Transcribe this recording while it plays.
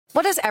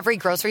What does every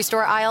grocery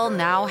store aisle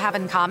now have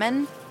in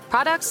common?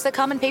 Products that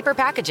come in paper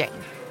packaging.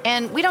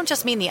 And we don't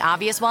just mean the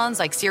obvious ones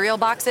like cereal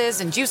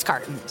boxes and juice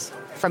cartons.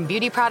 From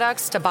beauty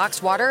products to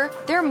boxed water,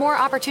 there are more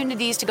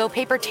opportunities to go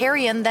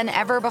papertarian than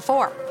ever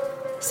before.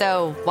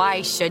 So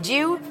why should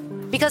you?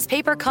 Because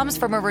paper comes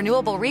from a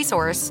renewable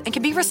resource and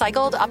can be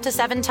recycled up to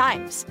 7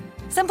 times.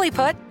 Simply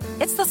put,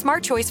 it's the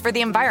smart choice for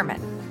the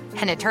environment.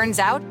 And it turns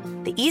out,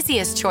 the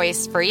easiest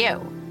choice for you.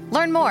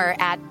 Learn more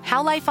at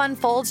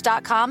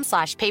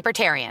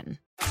howlifeunfolds.com/papertarian.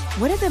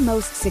 What do the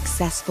most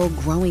successful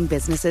growing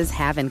businesses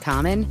have in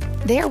common?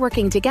 They're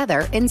working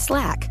together in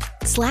Slack.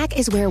 Slack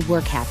is where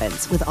work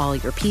happens with all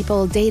your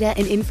people, data,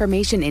 and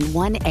information in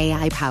one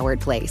AI-powered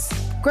place.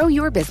 Grow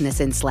your business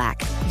in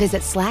Slack.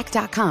 Visit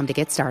slack.com to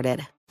get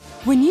started.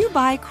 When you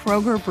buy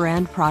Kroger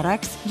brand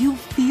products, you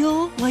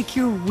feel like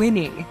you're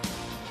winning.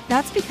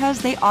 That's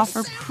because they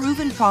offer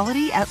proven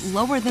quality at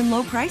lower than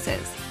low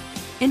prices.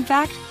 In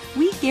fact,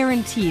 we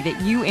guarantee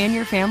that you and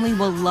your family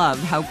will love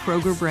how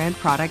Kroger brand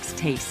products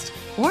taste,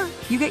 or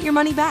you get your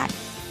money back.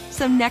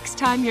 So next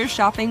time you're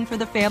shopping for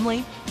the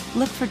family,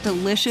 look for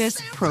delicious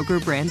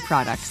Kroger brand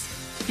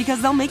products,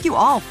 because they'll make you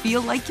all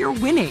feel like you're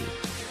winning.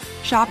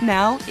 Shop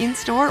now,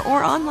 in-store,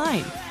 or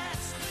online.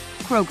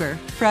 Kroger,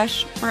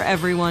 fresh for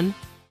everyone.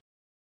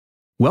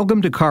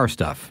 Welcome to Car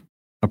Stuff,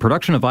 a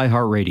production of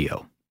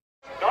iHeartRadio.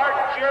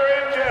 Start your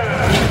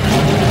engine!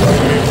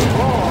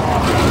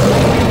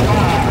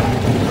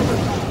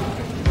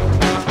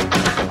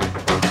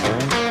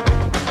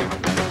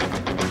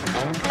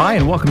 Hi,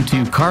 and welcome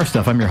to Car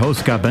Stuff. I'm your host,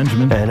 Scott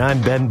Benjamin. And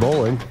I'm Ben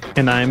Bolin.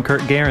 And I'm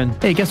Kurt Guerin.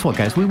 Hey, guess what,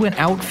 guys? We went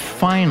out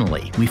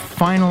finally. We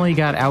finally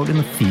got out in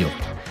the field.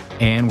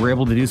 And we're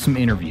able to do some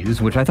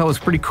interviews, which I thought was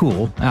pretty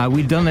cool.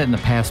 We'd done that in the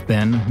past,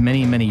 Ben,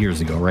 many, many years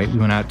ago, right? We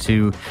went out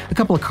to a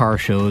couple of car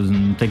shows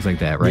and things like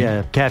that, right?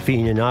 Yeah,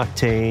 Caffeine and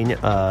Octane.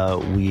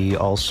 We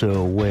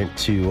also went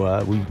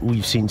to,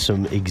 we've seen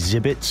some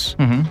exhibits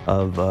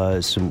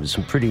of some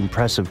pretty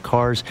impressive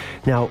cars.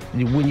 Now,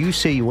 when you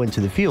say you went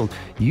to the field,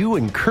 you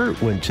and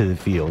Kurt went to the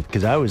field,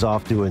 because I was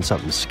off doing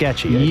something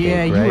sketchy,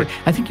 I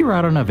think you were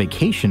out on a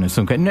vacation of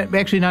some kind.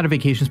 Actually, not a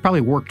vacation. It's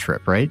probably a work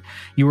trip, right?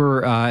 You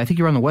were, I think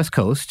you were on the West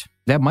Coast.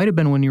 That might have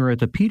been when you were at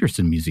the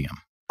Peterson Museum.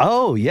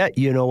 Oh, yeah.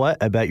 You know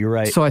what? I bet you're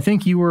right. So I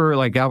think you were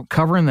like out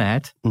covering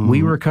that. Mm-hmm.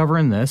 We were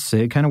covering this.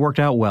 It kind of worked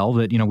out well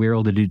that, we were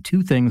able to do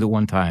 2 things at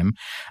one time.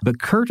 But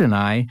Kurt and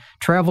I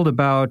traveled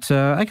about,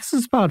 I guess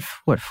it's about,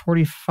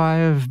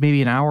 45,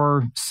 maybe an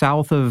hour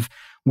south of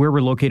where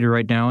we're located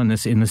right now in the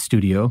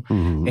studio.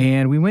 Mm-hmm.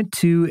 And we went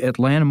to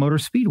Atlanta Motor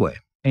Speedway.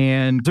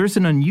 And there's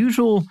an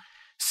unusual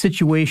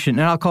situation,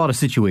 and I'll call it a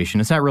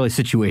situation. It's not really a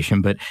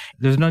situation, but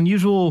there's an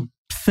unusual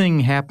thing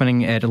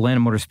happening at Atlanta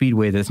Motor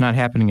Speedway that's not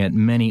happening at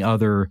many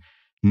other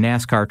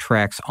NASCAR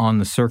tracks on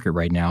the circuit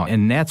right now.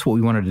 And that's what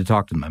we wanted to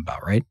talk to them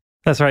about, right?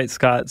 That's right,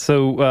 Scott.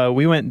 So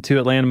we went to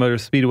Atlanta Motor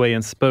Speedway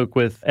and spoke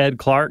with Ed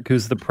Clark,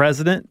 who's the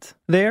president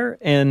there.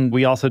 And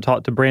we also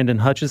talked to Brandon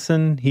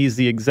Hutchison. He's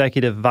the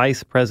executive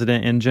vice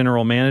president and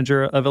general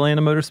manager of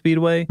Atlanta Motor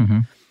Speedway. Mm-hmm.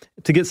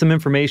 To get some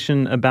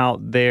information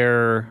about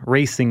their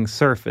racing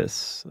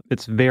surface.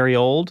 It's very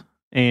old,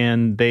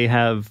 and they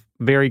have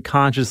very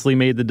consciously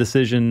made the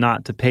decision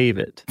not to pave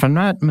it. If I'm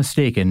not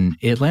mistaken,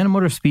 Atlanta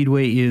Motor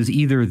Speedway is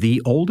either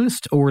the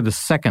oldest or the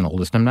second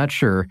oldest, I'm not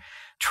sure,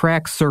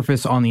 track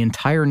surface on the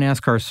entire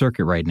NASCAR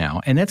circuit right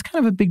now. And that's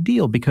kind of a big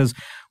deal because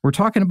we're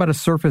talking about a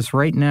surface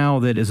right now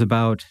that is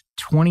about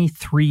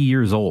 23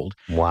 years old.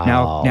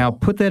 Wow. Now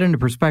put that into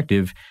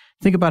perspective.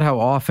 Think about how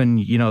often,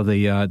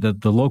 the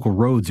local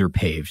roads are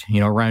paved,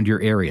 around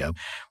your area.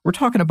 We're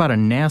talking about a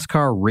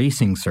NASCAR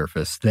racing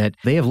surface that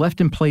they have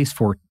left in place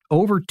for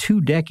over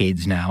 2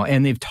 decades now,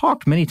 and they've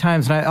talked many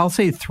times, and I'll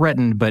say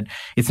threatened, but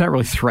it's not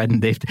really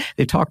threatened. They've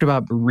talked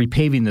about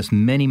repaving this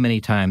many, many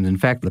times. In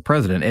fact, the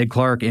president, Ed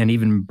Clark, and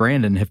even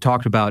Brandon have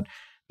talked about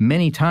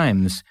many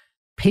times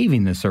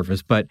paving this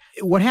surface. But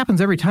what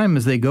happens every time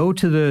is they go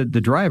to the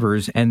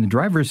drivers, and the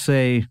drivers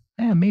say,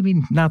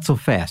 maybe not so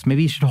fast.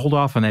 Maybe you should hold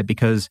off on that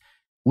because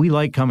we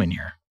like coming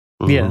here.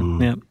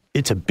 Mm-hmm. Yeah.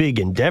 It's a big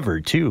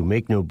endeavor, too.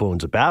 Make no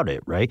bones about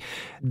it, right?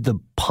 The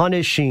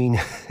punishing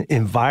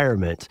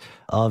environment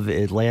of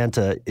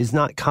Atlanta is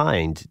not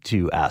kind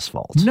to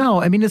asphalt.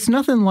 No, I mean, it's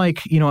nothing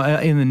like,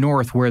 in the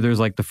north where there's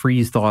like the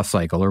freeze-thaw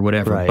cycle or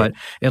whatever. Right. But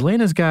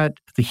Atlanta's got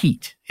the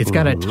heat. It's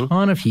got a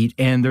ton of heat,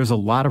 and there's a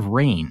lot of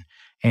rain.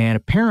 And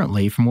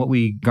apparently, from what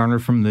we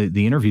garnered from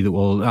the interview that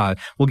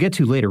we'll get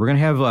to later, we're going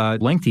to have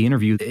a lengthy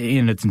interview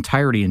in its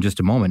entirety in just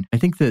a moment. I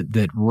think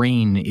that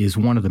rain is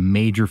one of the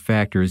major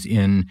factors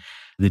in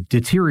the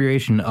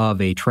deterioration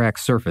of a track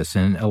surface.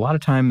 And a lot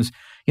of times,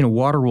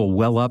 water will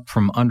well up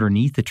from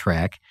underneath the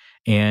track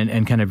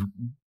and kind of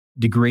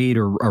degrade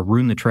or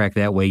ruin the track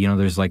that way.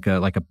 There's I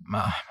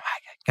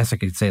guess I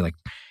could say like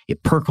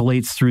it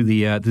percolates through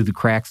the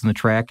cracks in the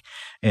track.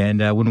 And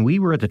when we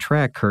were at the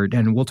track, Kurt,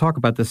 and we'll talk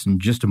about this in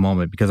just a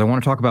moment because I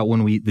want to talk about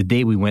the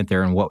day we went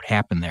there and what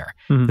happened there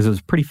because it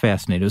was pretty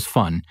fascinating. It was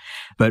fun.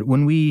 But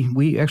when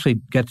we actually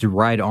got to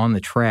ride on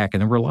the track,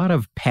 and there were a lot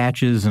of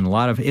patches and a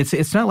lot of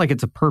it's not like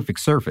it's a perfect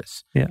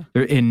surface. Yeah,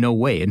 in no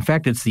way. In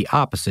fact, it's the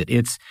opposite.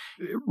 It's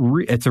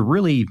a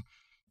really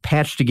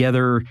patched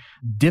together,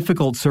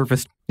 difficult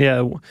surface.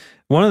 Yeah,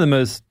 one of the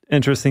most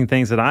interesting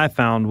things that I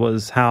found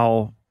was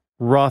how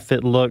rough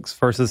it looks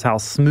versus how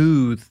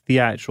smooth the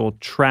actual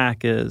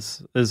track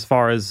is as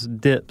far as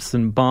dips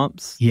and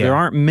bumps. Yeah. There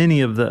aren't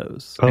many of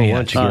those. Oh,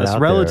 once you get it's out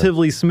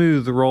relatively there.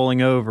 smooth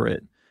rolling over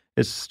it.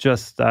 It's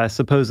just, I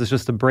suppose it's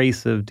just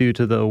abrasive due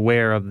to the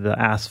wear of the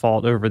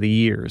asphalt over the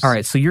years. All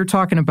right, so you're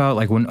talking about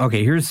like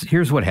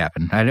here's what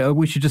happened.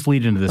 We should just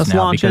lead into this Let's now.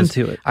 Launch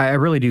into it. I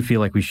really do feel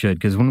like we should,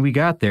 because when we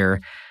got there,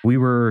 we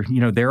were,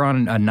 there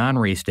on a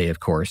non-race day, of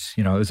course.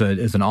 It was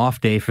an off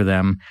day for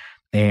them.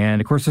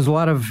 And of course, there's a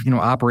lot of,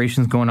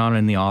 operations going on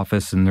in the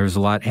office, and there's a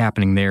lot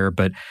happening there.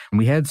 But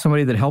we had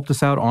somebody that helped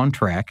us out on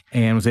track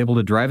and was able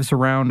to drive us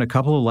around a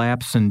couple of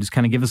laps and just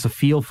kind of give us a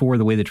feel for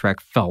the way the track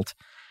felt.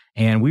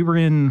 And we were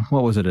in,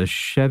 what was it, a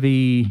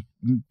Chevy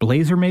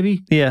Blazer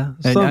maybe? Yeah,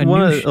 a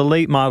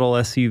late model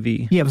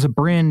SUV. Yeah, it was a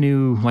brand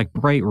new, like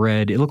bright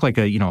red. It looked like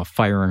a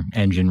fire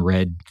engine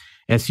red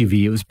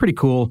SUV. It was pretty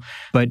cool,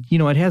 but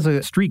it has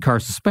a streetcar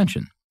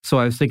suspension. So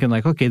I was thinking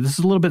like, okay, this is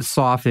a little bit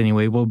soft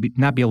anyway. We'll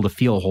not be able to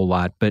feel a whole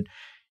lot, but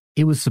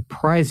it was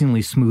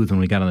surprisingly smooth when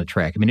we got on the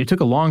track. I mean, it took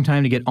a long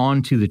time to get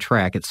onto the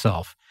track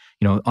itself.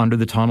 Under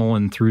the tunnel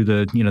and through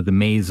the, the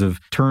maze of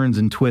turns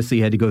and twists that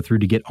you had to go through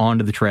to get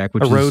onto the track.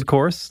 Which is road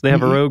course? They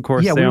have a road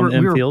course there on the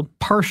infield? We were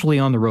partially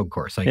on the road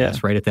course, I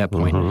guess, right at that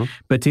point. Mm-hmm.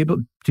 But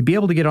to be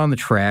able to get on the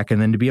track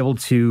and then to be able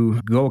to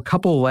go a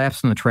couple of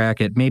laps on the track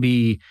at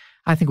maybe,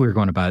 I think we were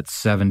going about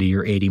 70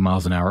 or 80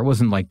 miles an hour. It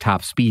wasn't like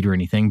top speed or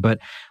anything, but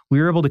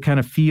we were able to kind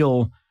of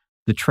feel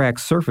the track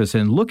surface.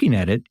 And looking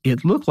at it,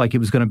 it looked like it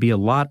was going to be a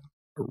lot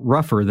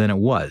rougher than it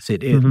was.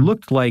 It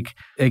looked like,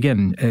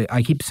 again,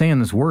 I keep saying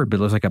this word, but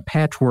it was like a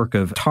patchwork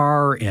of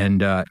tar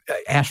and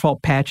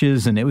asphalt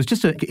patches, and it was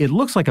just it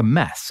looks like a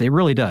mess. It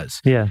really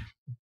does. Yeah.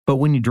 But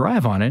when you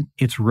drive on it,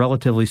 it's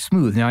relatively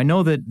smooth. Now, I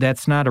know that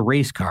that's not a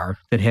race car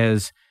that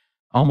has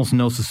almost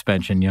no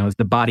suspension.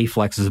 The body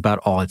flex is about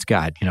all it's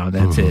got.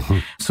 That's it.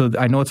 So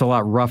I know it's a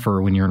lot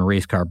rougher when you're in a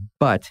race car,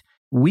 but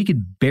we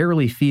could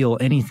barely feel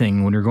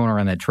anything when you're going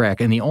around that track.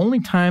 And the only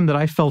time that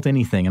I felt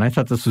anything, and I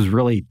thought this was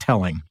really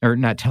telling, or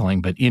not telling,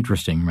 but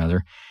interesting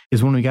rather,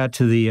 is when we got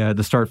to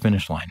the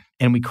start-finish line.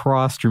 And we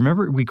crossed the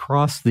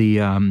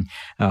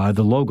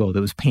logo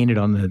that was painted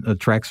on the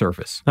track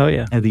surface. Oh,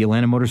 yeah. The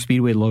Atlanta Motor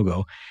Speedway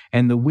logo.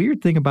 And the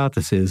weird thing about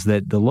this is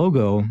that the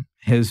logo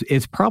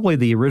it's probably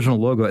the original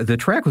logo. The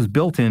track was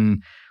built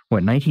in,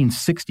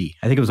 1960?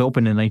 I think it was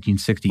opened in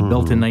 1960,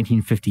 built in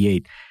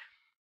 1958.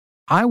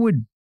 I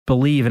would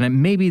believe,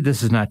 and maybe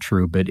this is not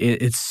true, but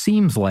it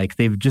seems like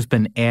they've just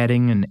been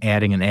adding and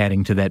adding and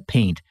adding to that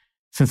paint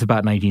since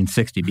about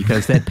 1960,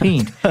 because that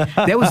paint,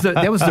 that was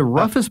the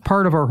roughest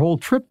part of our whole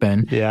trip,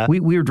 Ben. Yeah. We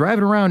were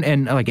driving around,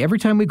 and like every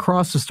time we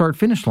crossed the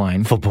start-finish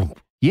line,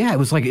 yeah, it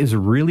was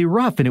really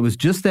rough, and it was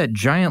just that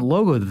giant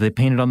logo that they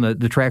painted on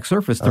the track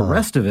surface. The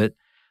rest of it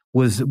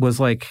was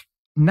like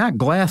not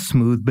glass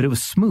smooth, but it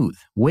was smooth,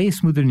 way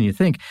smoother than you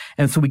think.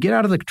 And so we get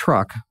out of the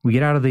truck, we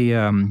get out of the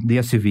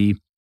SUV,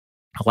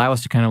 allow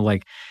us to kind of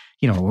like,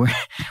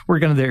 we're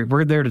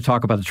there to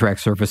talk about the track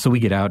surface. So we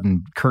get out,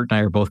 and Kurt and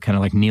I are both kind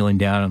of like kneeling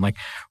down and like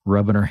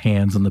rubbing our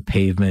hands on the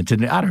pavement.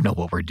 And I don't know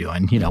what we're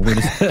doing. We're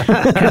just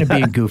kind of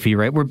being goofy,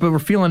 right? But we're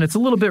feeling it's a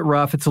little bit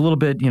rough. It's a little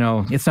bit,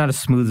 it's not as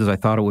smooth as I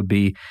thought it would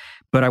be.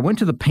 But I went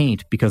to the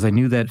paint because I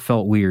knew that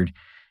felt weird.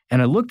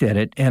 And I looked at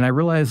it and I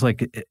realized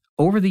like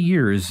over the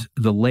years,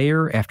 the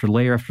layer after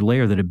layer after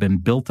layer that had been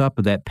built up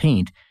of that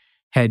paint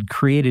had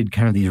created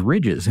kind of these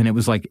ridges. And it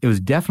was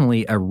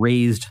definitely a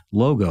raised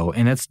logo.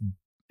 And that's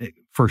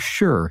for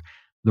sure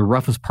the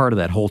roughest part of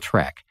that whole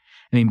track.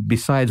 I mean,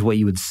 besides what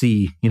you would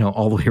see,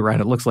 all the way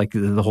around, it looks like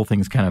the whole thing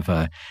is kind of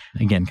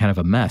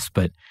a mess.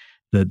 But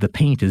the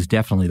paint is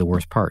definitely the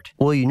worst part.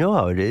 Well, you know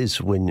how it is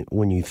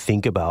when you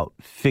think about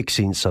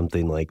fixing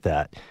something like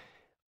that.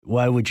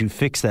 Why would you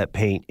fix that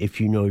paint if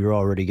you know you're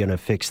already going to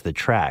fix the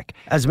track?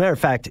 As a matter of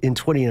fact, in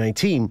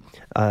 2019,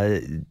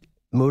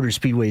 Motor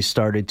Speedway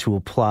started to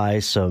apply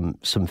some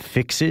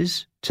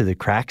fixes to the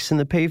cracks in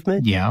the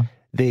pavement. Yeah.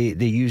 They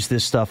use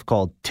this stuff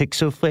called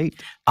Tixoflate.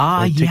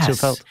 Yes.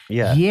 Tixofelt.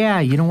 Yeah. Yeah,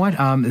 you know what?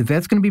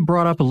 That's going to be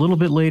brought up a little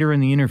bit later in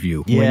the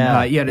interview.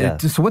 Yeah.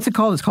 So what's it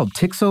called? It's called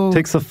Tixofalt.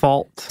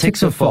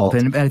 Tixofalt.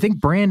 And I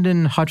think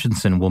Brandon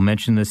Hutchinson will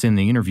mention this in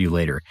the interview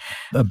later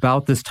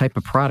about this type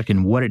of product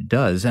and what it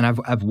does. And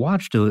I've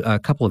watched a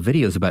couple of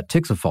videos about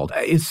Tixofalt.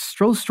 It's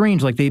so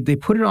strange. Like they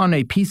put it on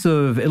it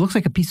looks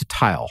like a piece of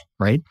tile,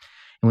 right?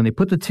 And when they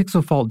put the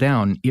Tixofalt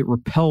down, it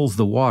repels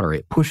the water.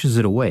 It pushes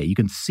it away. You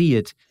can see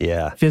it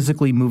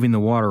physically moving the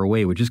water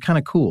away, which is kind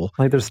of cool.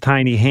 Like there's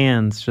tiny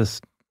hands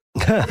just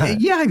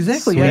Yeah,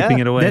 exactly. Sweeping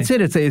it away. That's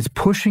it. It's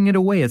pushing it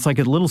away. It's like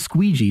a little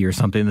squeegee or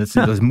something that's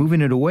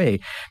moving it away.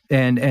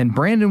 And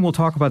Brandon will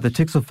talk about the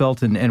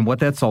Tixelfelt and what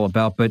that's all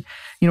about. But,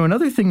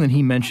 another thing that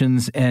he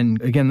mentions,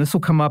 and again, this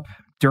will come up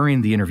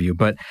during the interview,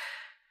 but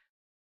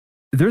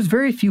there's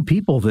very few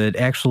people that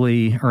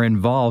actually are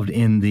involved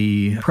in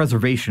the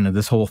preservation of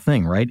this whole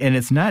thing, right? And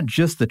it's not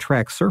just the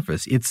track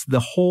surface. It's the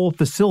whole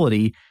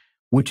facility,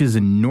 which is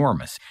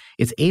enormous.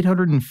 It's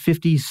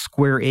 850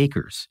 square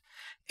acres.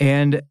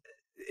 And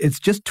it's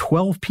just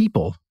 12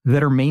 people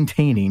that are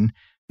maintaining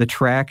the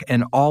track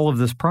and all of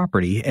this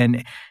property. And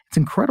it's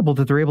incredible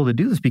that they're able to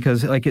do this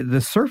because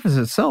the surface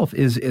itself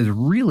is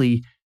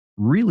really,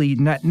 really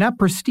not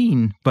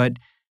pristine, but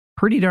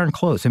pretty darn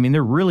close. I mean,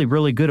 they're really,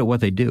 really good at what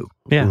they do.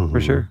 Yeah, for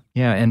sure.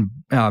 Yeah, and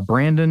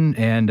Brandon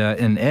and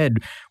Ed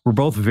were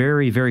both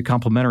very, very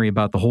complimentary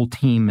about the whole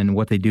team and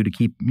what they do to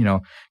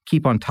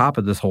keep on top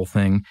of this whole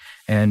thing.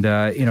 And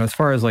as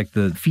far as like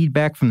the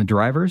feedback from the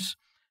drivers,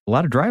 a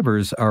lot of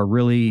drivers are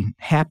really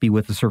happy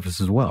with the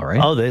surface as well, right?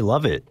 Oh, they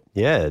love it.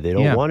 Yeah, they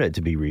don't want it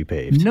to be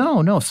repaved.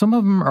 No. Some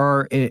of them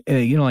are,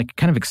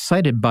 kind of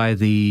excited by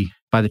the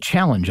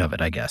challenge of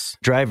it, I guess.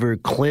 Driver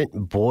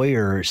Clint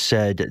Boyer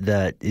said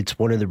that it's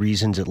one of the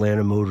reasons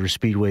Atlanta Motor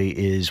Speedway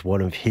is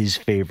one of his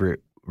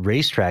favorite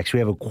racetracks. We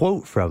have a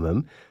quote from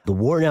him. "The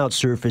worn out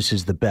surface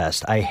is the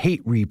best. I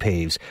hate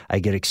repaves. I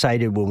get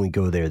excited when we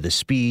go there. The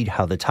speed,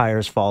 how the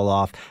tires fall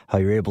off, how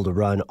you're able to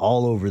run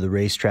all over the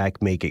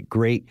racetrack make it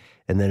great."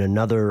 And then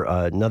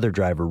another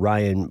driver,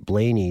 Ryan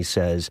Blaney,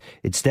 says,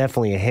 "It's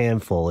definitely a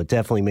handful. It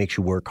definitely makes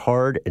you work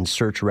hard and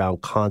search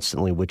around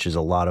constantly, which is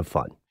a lot of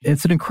fun."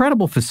 It's an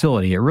incredible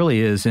facility. It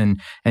really is.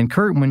 And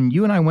Kurt, when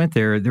you and I went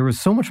there was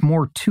so much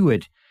more to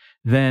it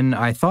than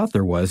I thought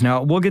there was.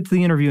 Now, we'll get to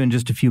the interview in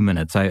just a few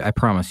minutes. I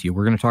promise you.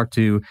 We're going to talk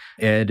to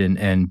Ed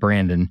and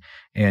Brandon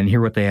and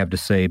hear what they have to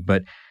say.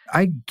 But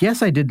I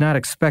guess I did not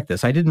expect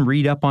this. I didn't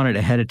read up on it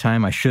ahead of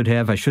time. I should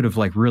have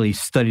really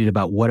studied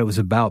about what it was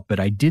about, but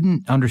I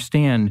didn't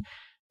understand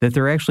that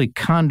there are actually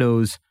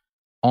condos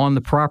on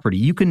the property.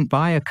 You can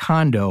buy a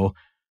condo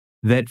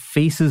that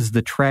faces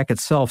the track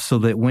itself so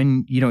that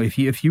when,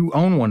 if you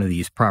own one of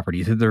these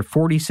properties, there are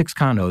 46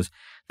 condos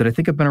that I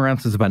think have been around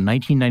since about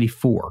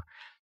 1994.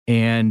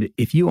 And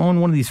if you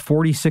own one of these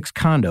 46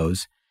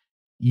 condos,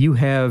 you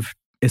have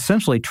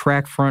essentially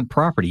track front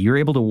property. You're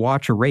able to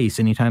watch a race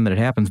anytime that it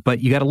happens, but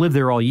you got to live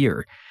there all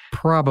year.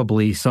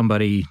 Probably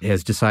somebody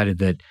has decided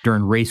that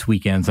during race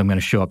weekends, I'm going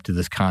to show up to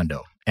this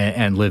condo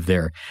and live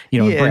there,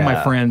 bring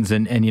my friends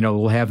and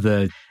we'll have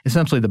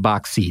essentially the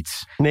box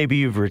seats. Maybe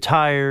you've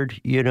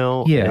retired,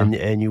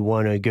 and you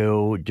want to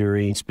go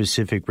during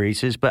specific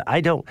races, but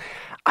I don't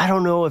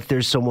know if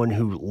there's someone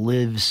who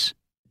lives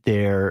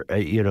there,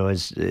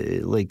 as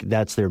like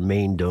that's their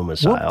main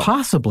domicile. Well,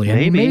 possibly.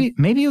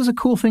 Maybe it was a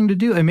cool thing to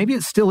do, and maybe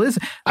it still is.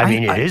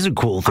 It is a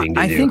cool thing to do.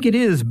 I think it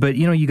is, but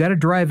you got to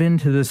drive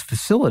into this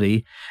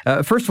facility.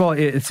 First of all,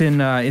 it's in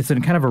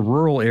kind of a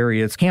rural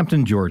area. It's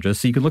Hampton, Georgia,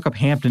 so you can look up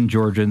Hampton,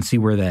 Georgia, and see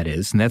where that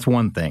is, and that's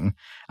one thing.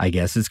 I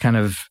guess it's kind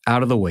of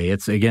out of the way.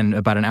 It's again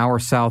about an hour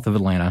south of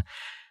Atlanta.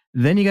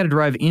 Then you got to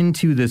drive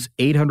into this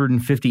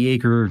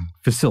 850-acre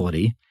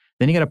facility.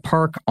 Then you got to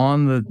park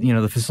on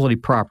the facility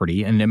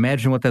property and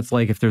imagine what that's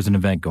like if there's an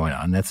event going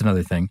on. That's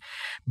another thing.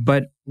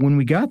 But when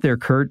we got there,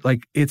 Kurt,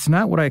 it's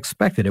not what I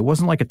expected. It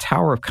wasn't like a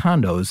tower of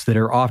condos that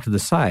are off to the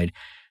side.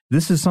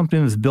 This is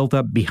something that's built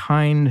up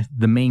behind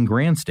the main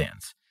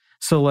grandstands.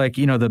 So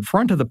the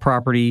front of the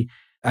property,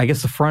 I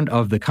guess the front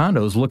of the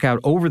condos look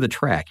out over the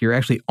track. You're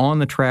actually on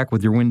the track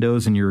with your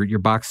windows and your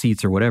box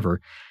seats or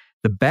whatever.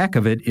 The back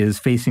of it is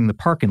facing the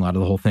parking lot of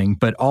the whole thing,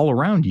 but all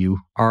around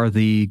you are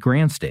the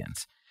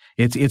grandstands.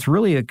 It's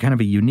really a kind of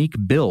a unique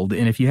build,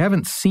 and if you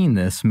haven't seen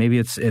this, maybe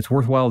it's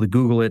worthwhile to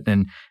Google it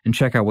and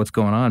check out what's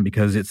going on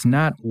because it's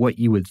not what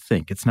you would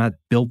think. It's not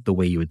built the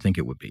way you would think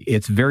it would be.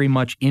 It's very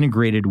much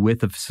integrated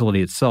with the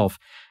facility itself,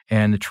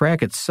 and the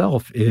track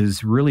itself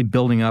is really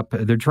building up.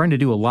 They're trying to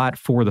do a lot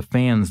for the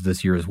fans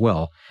this year as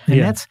well, and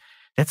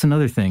that's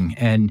another thing.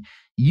 And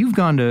you've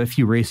gone to a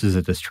few races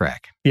at this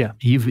track. Yeah,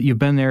 you've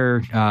been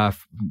there.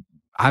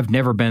 I've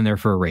never been there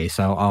for a race.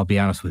 I'll be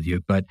honest with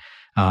you, but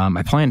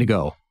I plan to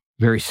go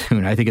very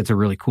soon. I think it's a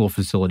really cool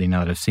facility now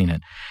that I've seen it.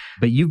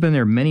 But you've been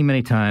there many,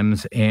 many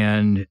times.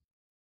 And,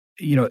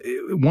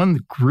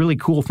 one really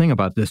cool thing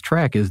about this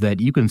track is that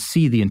you can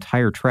see the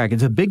entire track.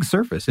 It's a big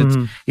surface. It's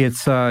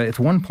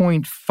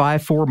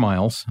 1.54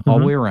 miles all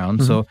the way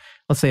around. So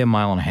let's say 1.5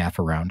 miles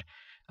around.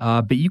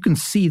 But you can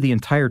see the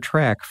entire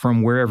track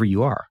from wherever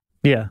you are.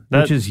 Yeah.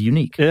 Which is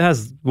unique. It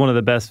has one of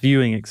the best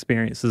viewing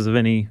experiences of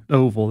any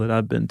oval that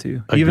I've been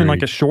to. Agreed. Even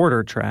like a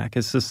shorter track.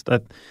 It's just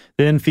the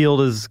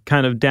infield is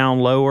kind of down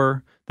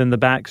lower than the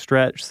back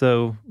stretch.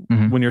 So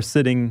when you're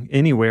sitting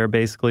anywhere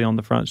basically on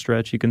the front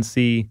stretch, you can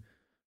see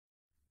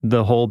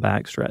the whole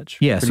back stretch.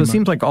 Yeah. So it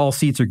seems like all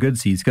seats are good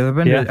seats because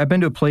I've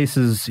been to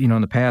places, in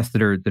the past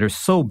that are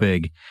so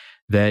big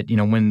that,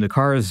 when the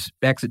cars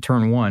exit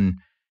turn 1,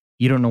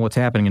 you don't know what's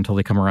happening until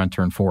they come around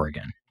turn 4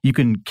 again. You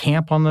can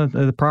camp on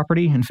the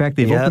property. In fact,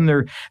 they've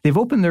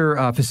opened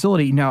their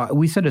facility. Now,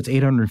 we said it's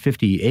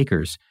 850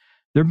 acres.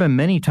 There have been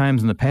many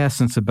times in the past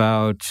since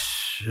about,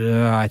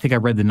 I think I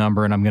read the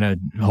number, and I'm going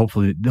to,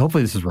 hopefully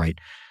this is right.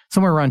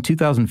 Somewhere around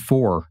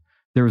 2004,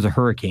 there was a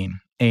hurricane,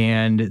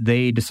 and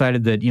they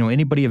decided that,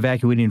 anybody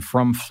evacuating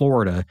from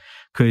Florida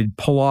could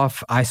pull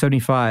off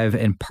I-75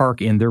 and park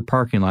in their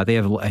parking lot. They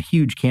have a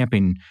huge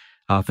camping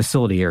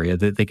facility area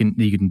that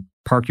you can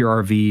park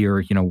your RV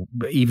or,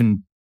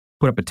 even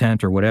put up a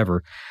tent or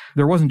whatever.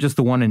 There wasn't just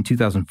the one in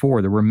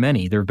 2004. There were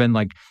many. There have been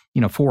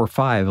 4 or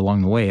 5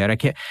 along the way. And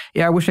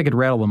I wish I could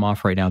rattle them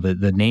off right now,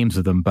 the names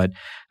of them, but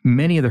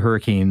many of the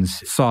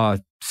hurricanes saw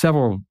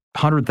several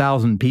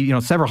 100,000 people,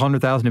 several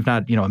 100,000, if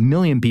not, 1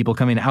 million people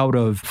coming out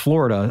of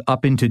Florida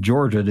up into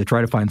Georgia to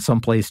try to find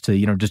some place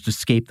to, just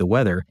escape the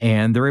weather.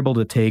 And they're able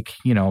to take,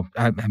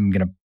 I'm going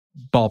to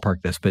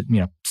ballpark this, but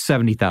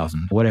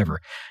 70,000, whatever,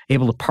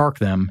 able to park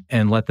them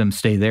and let them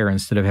stay there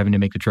instead of having to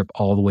make the trip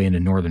all the way into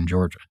northern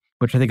Georgia,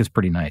 which I think is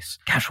pretty nice.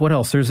 Gosh, what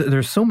else?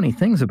 There's so many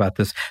things about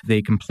this.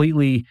 They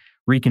completely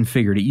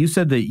reconfigured it. You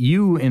said that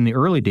you, in the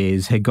early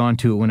days, had gone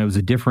to it when it was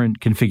a different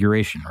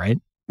configuration, right?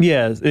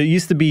 Yeah, it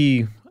used to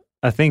be,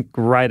 I think,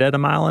 right at 1.5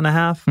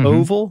 miles,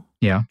 oval.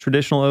 Yeah.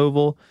 Traditional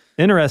oval.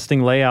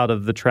 Interesting layout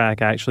of the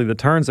track, actually. The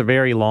turns are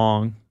very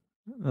long.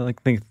 I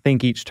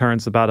think each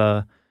turn's about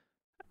a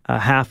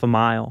half a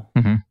mile.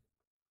 Mm-hmm.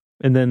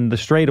 And then the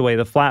straightaway,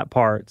 the flat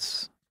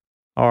parts,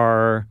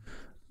 are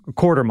a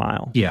quarter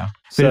mile. Yeah.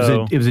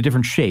 So it was a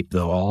different shape,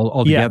 though,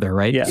 altogether,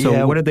 right? Yeah.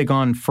 So what had they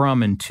gone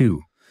from and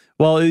to?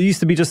 Well, it used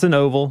to be just an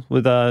oval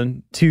with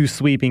 2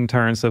 sweeping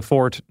turns, so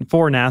four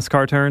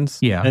NASCAR turns.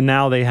 Yeah. And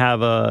now they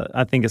have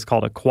I think it's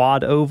called a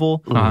quad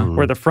oval,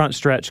 where the front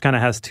stretch kind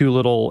of has 2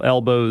 little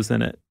elbows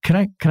in it.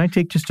 Can I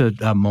take just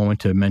a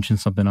moment to mention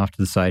something off to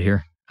the side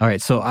here? All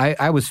right, so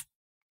I was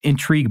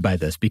intrigued by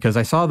this because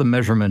I saw the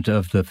measurement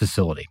of the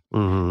facility.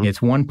 Mm-hmm. It's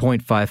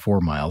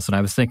 1.54 miles, and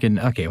I was thinking,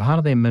 okay, well, how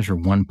do they measure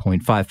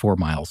 1.54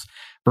 miles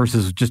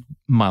versus just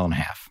 1.5 miles?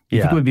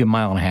 You think it would be 1.5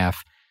 miles,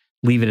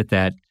 leave it at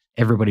that.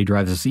 Everybody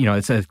drives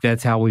this,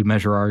 that's how we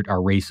measure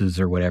our races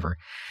or whatever.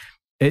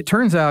 It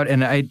turns out,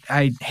 and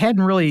I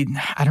hadn't really,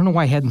 I don't know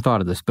why I hadn't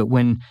thought of this, but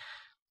when,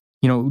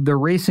 they're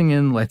racing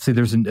in, let's say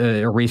there's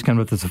a race coming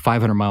up that's a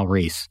 500-mile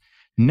race,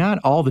 not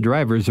all the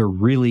drivers are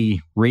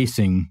really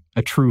racing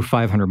a true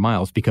 500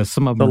 miles because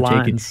some of them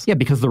are taking,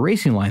 because the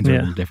racing lines are a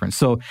little different.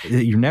 So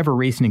you're never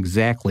racing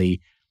exactly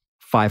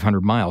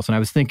 500 miles. And I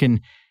was thinking,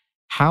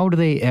 how do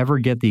they ever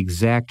get the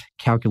exact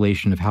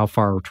calculation of how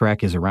far a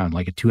track is around,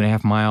 like a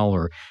 2.5 mile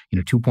or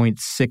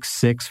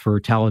 2.66 for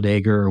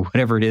Talladega or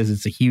whatever it is?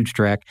 It's a huge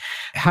track.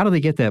 How do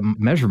they get that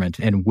measurement,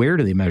 and where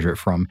do they measure it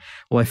from?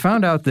 Well, I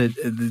found out that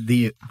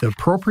the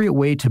appropriate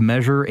way to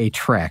measure a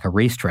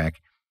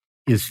racetrack,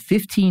 is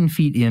 15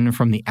 feet in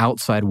from the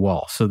outside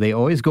wall. So they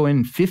always go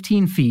in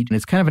 15 feet, and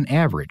it's kind of an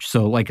average.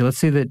 So, let's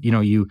say that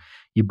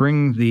you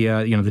bring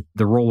the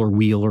roller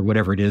wheel or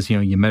whatever it is.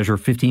 You measure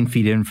 15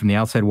 feet in from the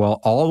outside wall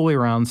all the way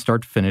around,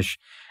 start to finish,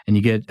 and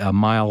you get 1.5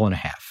 miles,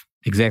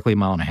 exactly 1.5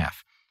 miles.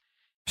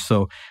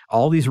 So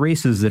all these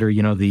races that are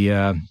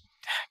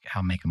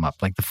I'll make them up,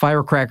 like the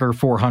Firecracker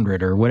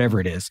 400 or whatever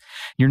it is.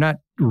 You're not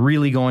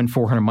really going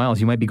 400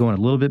 miles. You might be going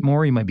a little bit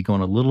more. You might be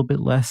going a little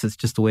bit less. It's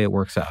just the way it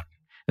works out.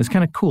 It's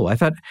kind of cool. I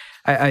thought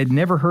I'd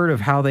never heard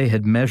of how they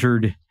had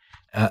measured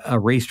a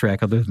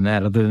racetrack other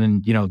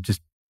than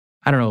just,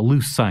 I don't know,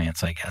 loose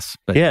science, I guess.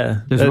 But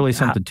there's really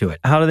something to it.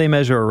 How do they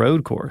measure a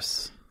road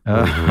course?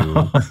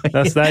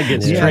 That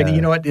gets tricky.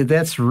 You know what?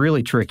 That's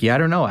really tricky. I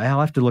don't know. I'll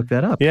have to look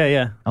that up.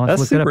 Yeah.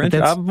 That's super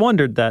interesting. I've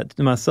wondered that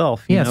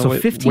myself. So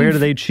 15. Where do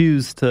they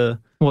choose to?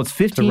 Well, it's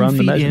 15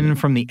 feet in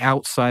from the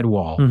outside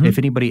wall. Mm-hmm. If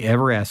anybody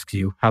ever asks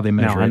you how they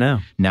measure it, I know.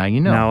 Now you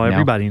know. Now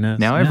everybody knows.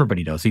 Now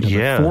everybody knows.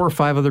 Even 4 or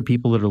 5 other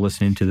people that are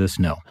listening to this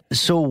know.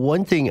 So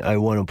one thing I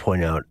want to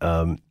point out,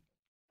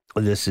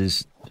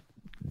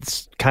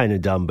 it's kind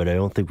of dumb, but I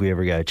don't think we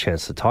ever got a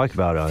chance to talk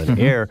about it on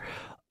air.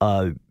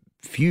 A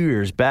few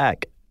years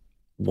back,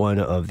 one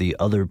of the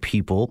other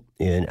people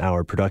in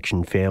our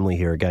production family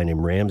here, a guy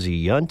named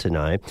Ramsey Yunt, and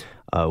I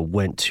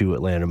went to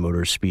Atlanta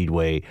Motor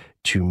Speedway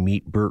to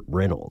meet Burt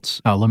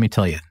Reynolds. Oh, let me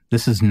tell you,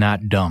 this is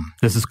not dumb.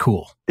 This is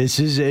cool. This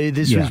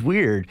was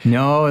weird.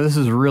 No, this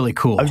is really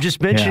cool. I'm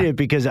just mentioning it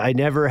because I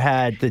never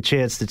had the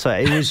chance to tell.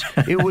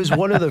 It was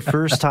one of the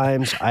first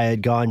times I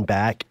had gone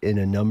back in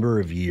a number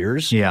of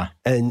years. Yeah,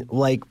 and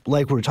like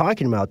we're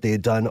talking about, they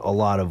had done a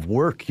lot of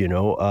work.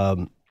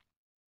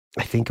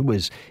 I think it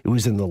was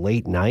in the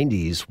late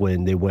 90s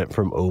when they went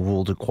from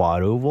oval to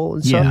quad oval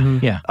and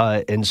stuff. Yeah.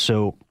 And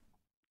so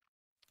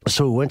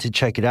we went to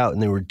check it out,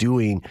 and they were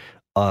doing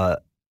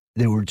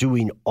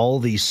all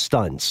these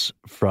stunts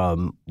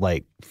from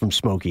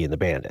Smokey and the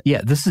Bandit.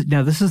 Yeah, this is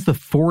the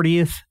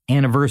 40th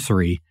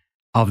anniversary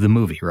of the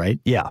movie, right?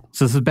 Yeah.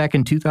 So this is back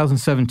in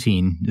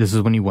 2017. This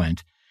is when he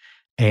went,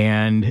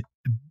 and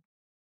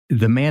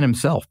the man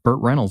himself, Burt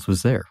Reynolds,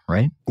 was there,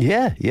 right?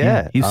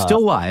 Yeah. He's still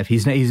alive.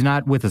 He's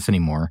not with us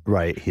anymore.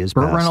 Right.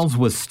 Burt Reynolds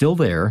was still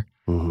there.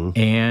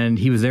 and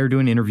he was there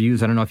doing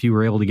interviews. I don't know if you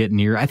were able to get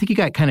near. I think you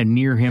got kind of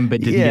near him,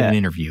 but didn't get an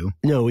interview.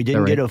 No, we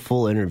didn't get a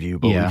full interview,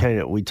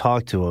 but we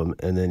talked to him,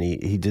 and then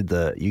he did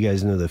you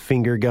guys know the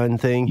finger gun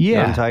thing? Yeah. You know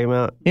what I'm talking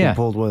about? Yeah. He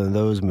pulled one of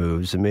those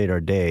moves and made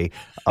our day.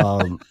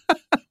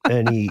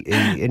 And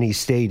he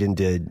stayed and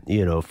did,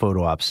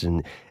 photo ops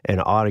and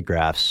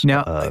autographs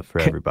for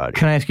everybody.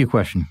 Can I ask you a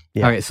question?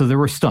 Yeah. All right, so there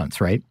were stunts,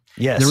 right?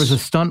 Yes. There was a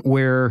stunt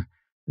where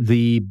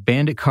the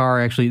bandit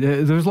car actually,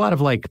 there was a lot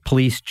of like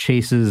police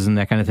chases and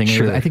that kind of thing.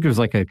 Sure. I think there was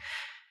like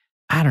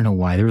I don't know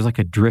why, there was like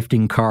a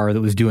drifting car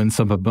that was doing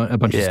a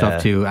bunch of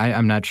stuff too.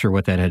 I'm not sure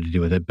what that had to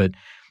do with it, but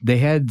they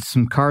had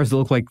some cars that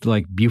looked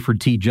like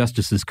Buford T.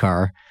 Justice's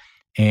car,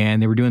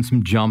 and they were doing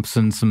some jumps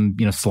and some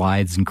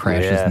slides and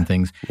crashes and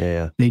things.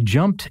 Yeah. They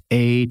jumped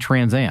a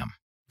Trans Am.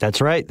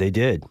 That's right, they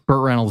did.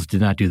 Burt Reynolds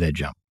did not do that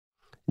jump.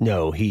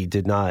 No, he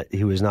did not.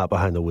 He was not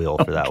behind the wheel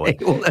for that one.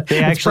 Well,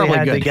 they actually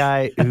had good. the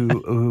guy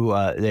who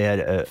they had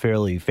a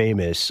fairly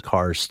famous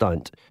car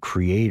stunt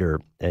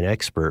creator, an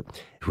expert,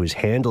 who was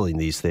handling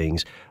these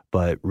things.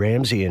 But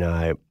Ramsey and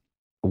I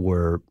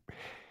were.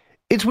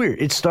 It's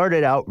weird. It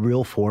started out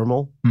real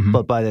formal,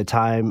 but by the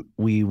time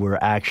we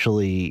were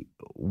actually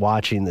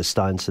watching the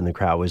stunts and the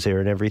crowd was there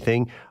and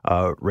everything,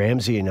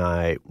 Ramsey and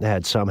I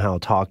had somehow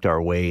talked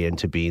our way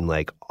into being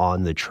like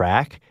on the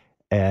track,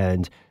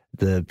 and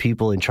the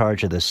people in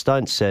charge of the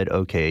stunt said,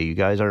 okay, you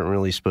guys aren't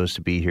really supposed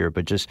to be here,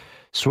 but just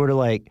sort of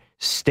like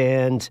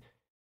stand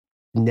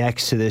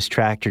next to this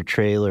tractor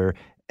trailer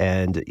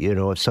and,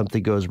 if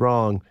something goes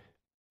wrong,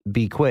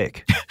 be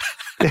quick.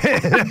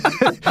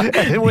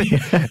 and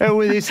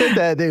when they said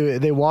that,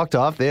 they walked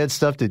off. They had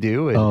stuff to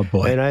do. And, oh,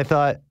 boy. And I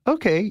thought,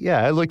 okay,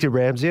 yeah. I looked at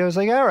Ramsey. I was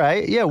like, all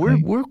right, yeah,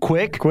 we're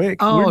quick.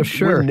 Oh,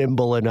 sure. We're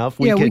nimble enough.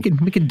 We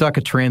could duck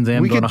a Trans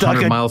Am going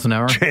 100 miles an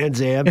hour.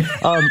 Trans Am.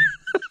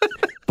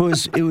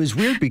 But it was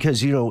weird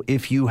because,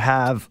 if you've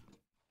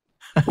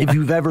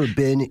ever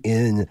been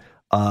in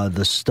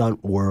the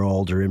stunt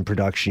world or in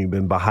production, you've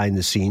been behind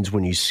the scenes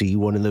when you see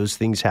one of those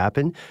things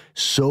happen,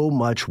 so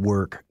much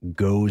work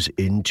goes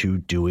into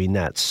doing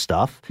that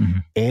stuff.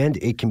 And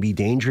it can be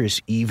dangerous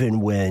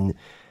even when,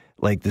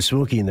 like, the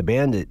Smokey and the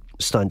Bandit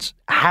stunts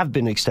have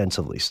been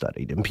extensively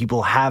studied and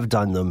people have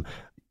done them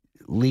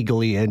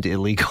legally and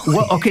illegally.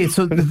 Well, okay,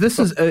 so this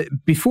is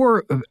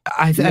before.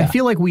 I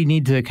feel like we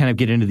need to kind of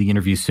get into the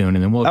interview soon,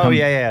 and then we'll. Sorry.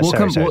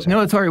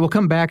 No, it's all right. We'll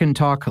come back and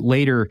talk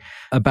later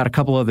about a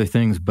couple other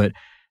things, but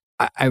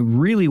I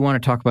really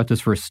want to talk about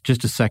this for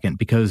just a second,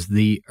 because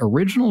the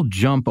original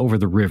jump over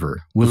the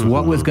river was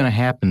what was going to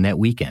happen that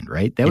weekend,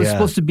 right? That was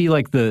supposed to be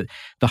like the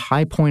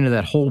high point of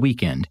that whole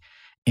weekend.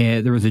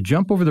 And there was a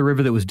jump over the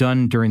river that was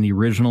done during the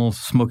original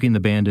Smokey and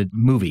the Bandit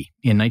movie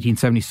in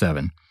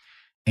 1977.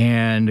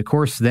 And of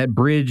course, that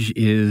bridge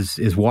is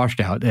washed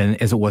out,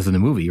 and as it was in the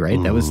movie,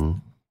 right? That was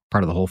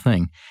part of the whole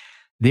thing.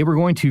 They were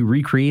going to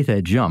recreate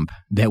that jump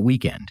that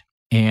weekend,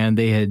 and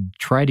they had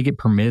tried to get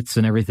permits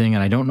and everything.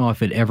 And I don't know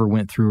if it ever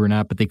went through or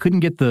not, but they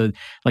couldn't get the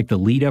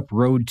lead up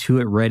road to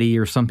it ready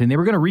or something. They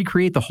were going to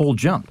recreate the whole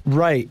jump,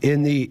 right,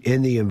 in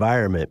the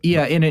environment.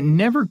 Yeah, and it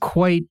never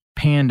quite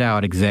panned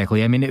out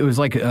exactly. I mean, it was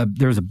like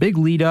there was a big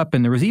lead up,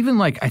 and there was even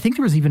I think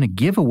there was even a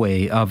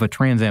giveaway of a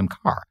Trans Am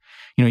car.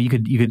 You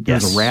could there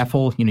was a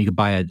raffle, you could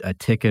buy a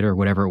ticket or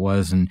whatever it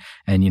was and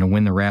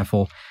win the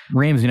raffle.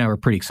 Ramsey and I were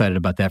pretty excited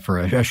about that for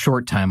a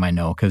short time, I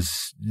know,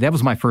 because that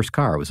was my first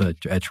car. It was a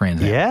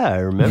Trans Am. Yeah, I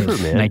remember,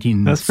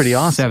 man. That's pretty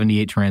awesome.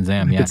 1978 Trans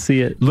Am, yeah. I could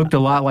see it. Looked a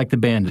lot like the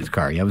Bandit's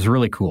car. Yeah, it was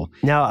really cool.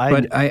 Now,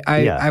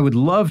 I would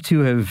love to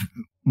have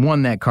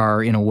won that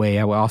car in a way.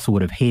 I also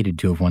would have hated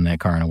to have won that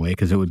car in a way,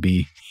 because it would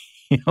be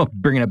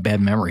bringing up bad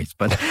memories,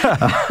 but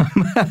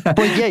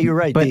yeah, you're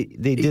right.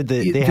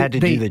 They had to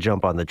do the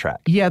jump on the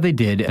track. Yeah, they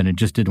did, and it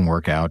just didn't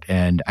work out.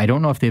 And I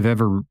don't know if they've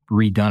ever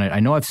redone it.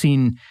 I know I've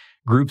seen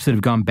groups that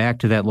have gone back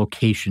to that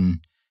location,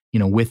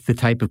 with the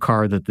type of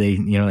car that they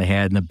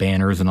had and the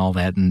banners and all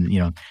that, and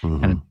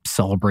kind of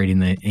celebrating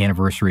the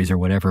anniversaries or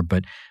whatever.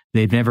 But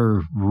they've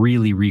never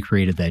really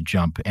recreated that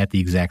jump at the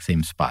exact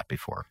same spot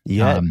before.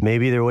 Yeah,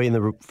 maybe they're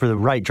waiting for the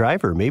right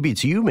driver. Maybe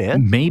it's you,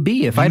 man.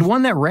 Maybe. If I'd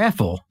won that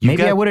raffle,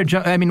 maybe I would have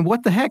jumped. I mean,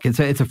 what the heck? It's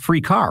a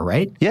free car,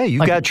 right? Yeah,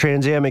 you got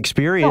Trans Am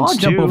experience,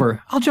 too.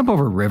 I'll jump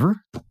over a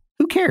river.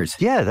 Who cares?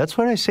 Yeah, that's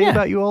what I say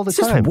about you all the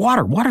time. Just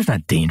water. Water's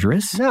not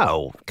dangerous.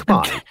 No, come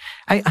on.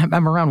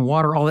 I'm around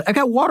water all the I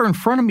got water in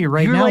front of me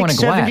right now in a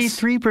glass.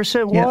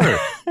 73% water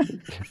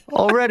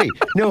already.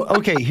 No,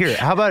 okay, here.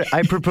 How about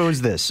I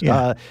propose this?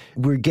 Yeah.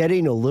 We're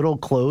getting a little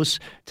close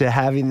to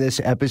having this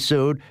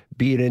episode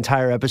be an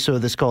entire episode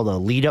that's called a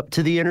lead up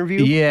to the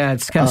interview. Yeah,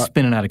 it's kind of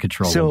spinning out of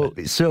control.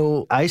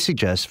 So I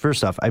suggest,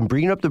 first off, I'm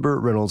bringing up the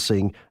Burt Reynolds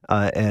thing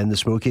and the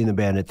Smokey and the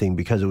Bandit thing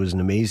because it was an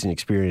amazing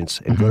experience,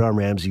 and good on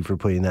Ramsey for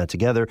putting that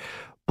together.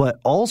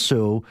 But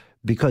also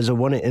because I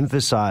want to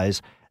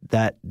emphasize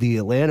that the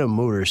Atlanta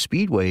Motor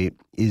Speedway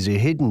is a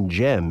hidden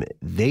gem.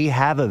 They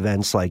have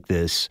events like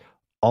this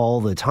all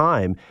the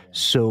time.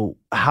 So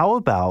how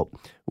about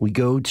we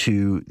go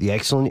to the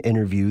excellent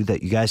interview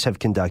that you guys have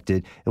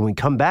conducted, and when we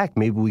come back,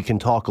 maybe we can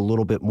talk a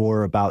little bit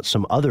more about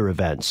some other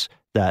events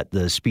that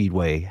the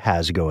Speedway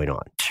has going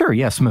on. Sure,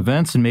 yeah, some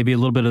events and maybe a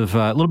little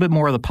bit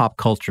more of the pop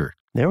culture.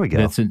 There we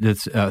go.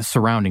 That's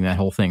surrounding that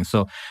whole thing.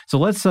 So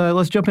let's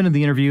jump into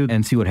the interview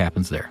and see what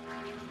happens there.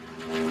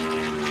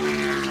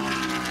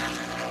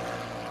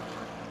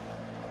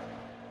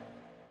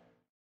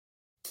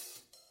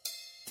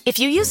 If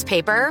you use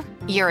paper,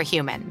 you're a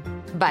human.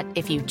 But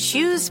if you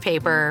choose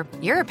paper,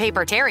 you're a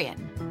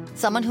papertarian.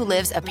 Someone who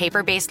lives a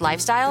paper-based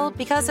lifestyle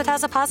because it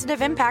has a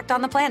positive impact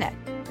on the planet.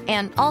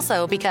 And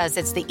also because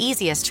it's the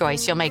easiest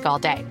choice you'll make all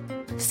day.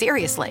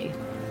 Seriously.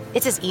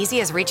 It's as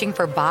easy as reaching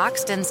for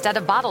boxed instead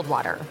of bottled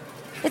water.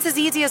 It's as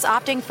easy as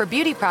opting for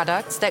beauty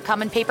products that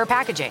come in paper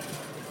packaging.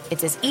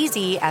 It's as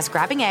easy as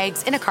grabbing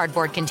eggs in a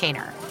cardboard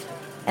container.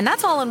 And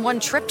that's all in one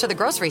trip to the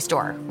grocery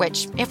store,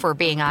 which, if we're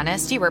being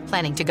honest, you were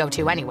planning to go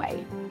to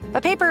anyway.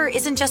 But paper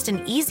isn't just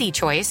an easy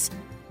choice.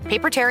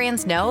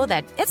 Papertarians know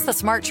that it's the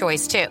smart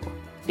choice, too.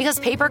 Because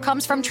paper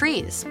comes from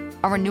trees,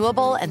 a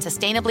renewable and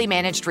sustainably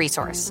managed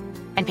resource.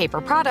 And paper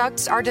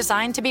products are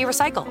designed to be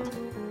recycled.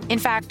 In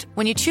fact,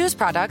 when you choose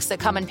products that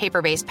come in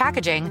paper-based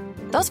packaging,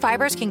 those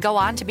fibers can go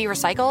on to be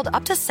recycled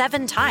up to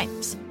 7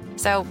 times.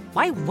 So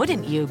why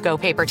wouldn't you go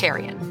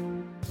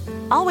papertarian?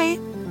 I'll wait.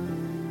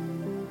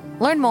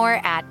 Learn more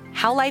at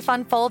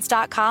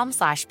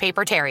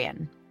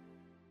howlifeunfolds.com/papertarian.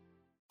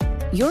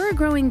 You're a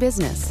growing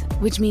business,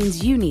 which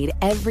means you need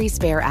every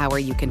spare hour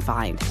you can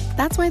find.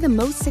 That's why the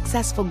most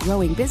successful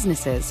growing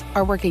businesses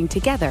are working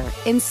together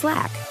in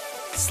Slack.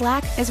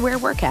 Slack is where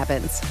work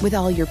happens, with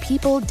all your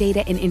people,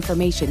 data, and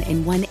information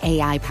in one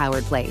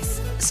AI-powered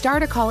place.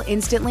 Start a call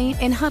instantly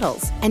in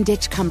huddles and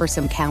ditch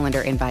cumbersome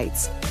calendar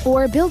invites.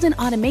 Or build an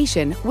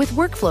automation with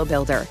Workflow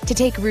Builder to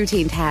take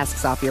routine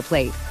tasks off your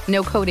plate.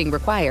 No coding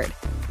required.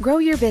 Grow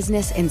your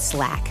business in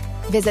Slack.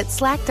 Visit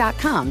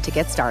slack.com to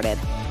get started.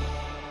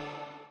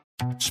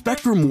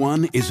 Spectrum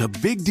One is a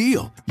big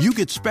deal. You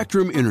get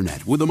Spectrum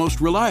Internet with the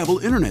most reliable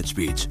internet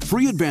speeds,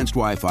 free advanced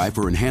Wi-Fi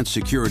for enhanced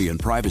security and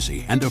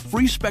privacy, and a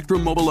free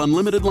Spectrum Mobile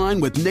Unlimited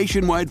line with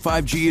nationwide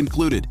 5G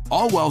included,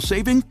 all while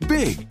saving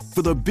big.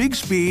 For the big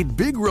speed,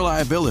 big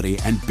reliability,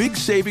 and big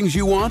savings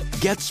you want,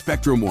 get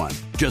Spectrum One.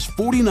 Just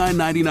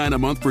 $49.99 a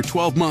month for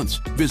 12 months.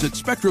 Visit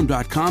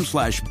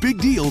spectrum.com/big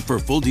deal for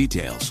full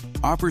details.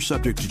 Offer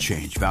subject to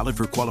change. Valid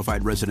for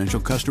qualified residential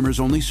customers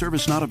only.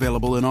 Service not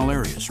available in all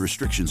areas.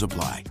 Restrictions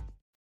apply.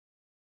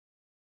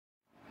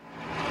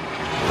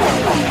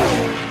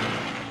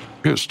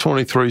 It's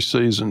 23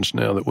 seasons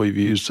now that we've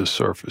used this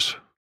surface.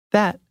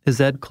 That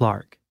is Ed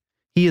Clark.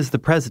 He is the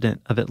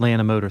president of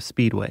Atlanta Motor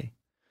Speedway.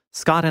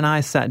 Scott and I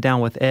sat down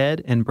with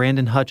Ed and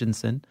Brandon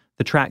Hutchinson,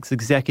 the track's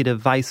executive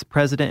vice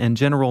president and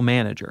general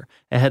manager,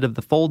 ahead of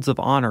the Folds of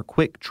Honor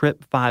Quick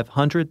Trip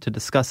 500 to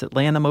discuss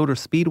Atlanta Motor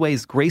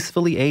Speedway's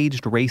gracefully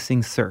aged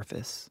racing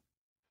surface.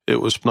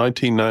 It was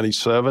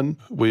 1997.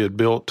 We had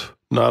built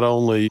not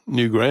only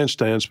new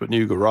grandstands, but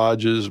new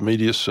garages,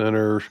 media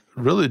center,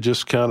 really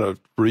just kind of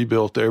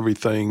rebuilt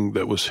everything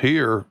that was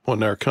here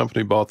when our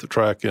company bought the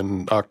track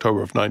in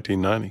October of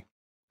 1990.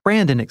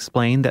 Brandon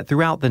explained that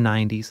throughout the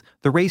 90s,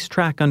 the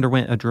racetrack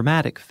underwent a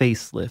dramatic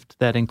facelift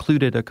that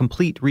included a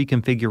complete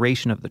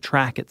reconfiguration of the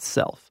track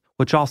itself,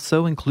 which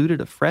also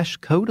included a fresh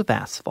coat of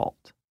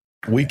asphalt.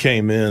 We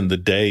came in the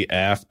day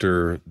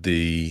after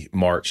the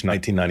March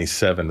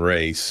 1997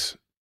 race,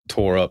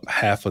 tore up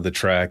half of the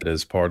track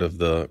as part of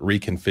the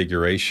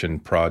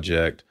reconfiguration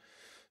project.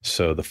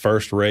 So the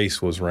first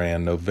race was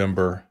ran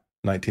November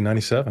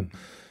 1997.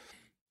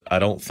 I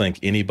don't think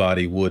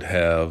anybody would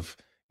have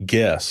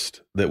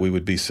guessed that we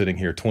would be sitting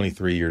here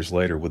 23 years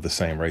later with the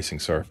same racing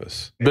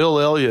surface. Bill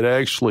Elliott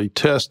actually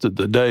tested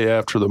the day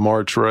after the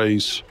March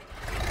race,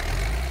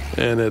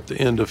 and at the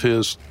end of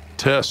his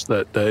test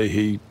that day,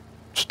 he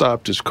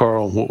stopped his car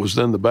on what was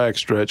then the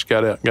backstretch,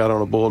 got out, got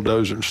on a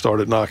bulldozer and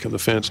started knocking the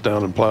fence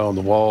down and plowing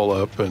the wall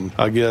up. And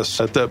I guess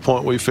at that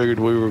point we figured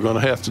we were going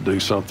to have to do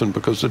something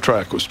because the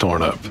track was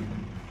torn up.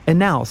 And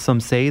now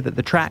some say that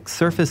the track's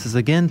surface is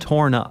again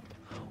torn up,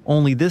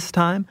 only this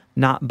time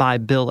not by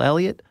Bill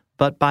Elliott,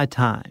 but by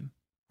time.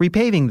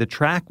 Repaving the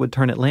track would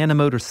turn Atlanta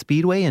Motor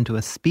Speedway into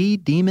a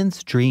speed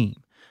demon's dream,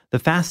 the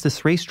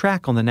fastest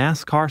racetrack on the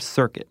NASCAR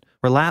circuit,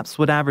 where laps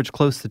would average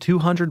close to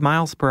 200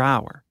 miles per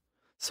hour.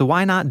 So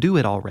why not do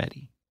it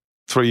already?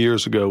 3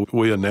 years ago,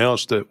 we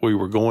announced that we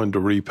were going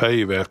to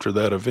repave after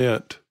that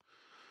event.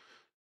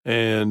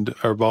 And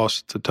our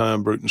boss at the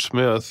time, Bruton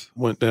Smith,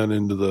 went down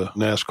into the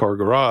NASCAR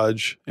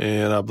garage,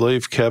 and I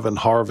believe Kevin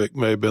Harvick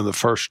may have been the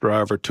first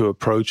driver to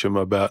approach him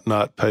about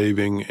not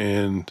paving.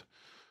 And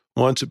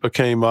once it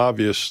became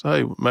obvious,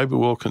 hey, maybe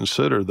we'll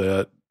consider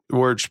that,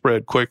 word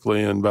spread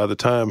quickly, and by the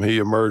time he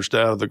emerged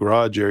out of the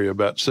garage area,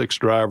 about 6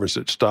 drivers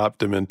had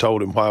stopped him and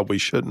told him why we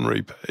shouldn't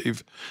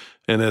repave.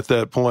 And at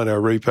that point, our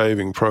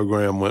repaving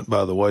program went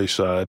by the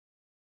wayside.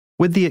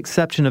 With the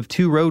exception of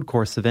 2 road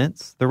course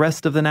events, the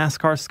rest of the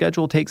NASCAR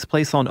schedule takes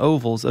place on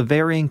ovals of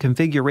varying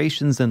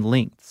configurations and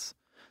lengths.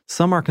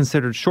 Some are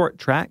considered short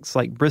tracks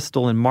like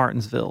Bristol and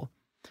Martinsville,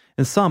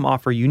 and some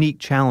offer unique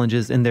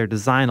challenges in their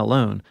design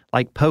alone,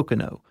 like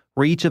Pocono,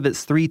 where each of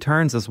its 3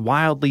 turns is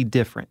wildly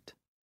different.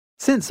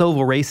 Since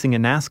oval racing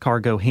and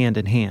NASCAR go hand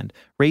in hand,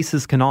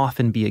 races can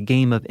often be a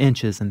game of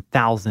inches and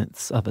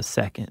thousandths of a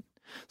second.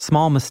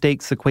 Small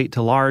mistakes equate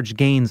to large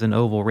gains in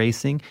oval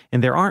racing,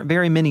 and there aren't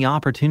very many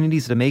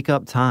opportunities to make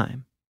up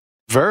time.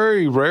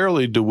 Very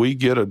rarely do we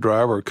get a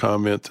driver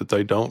comment that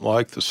they don't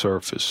like the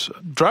surface.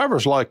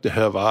 Drivers like to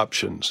have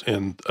options,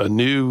 and a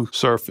new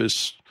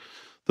surface,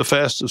 the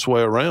fastest way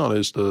around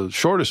is the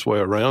shortest way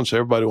around, so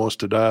everybody wants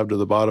to dive to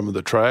the bottom of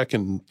the track,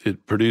 and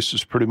it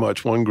produces pretty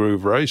much one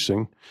groove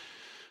racing.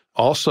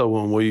 Also,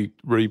 when we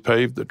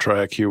repaved the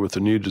track here with the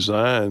new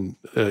design,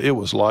 it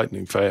was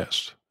lightning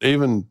fast.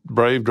 Even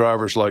brave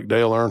drivers like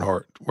Dale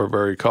Earnhardt were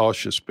very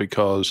cautious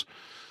because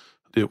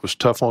it was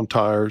tough on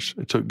tires.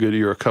 It took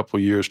Goodyear a couple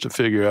of years to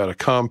figure out a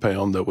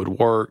compound that would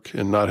work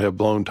and not have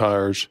blown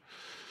tires.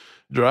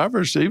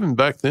 Drivers, even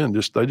back then,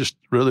 they just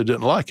really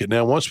didn't like it.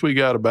 Now, once we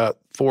got about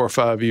 4 or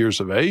 5 years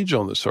of age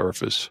on the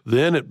surface,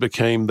 then it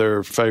became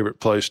their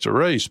favorite place to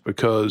race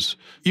because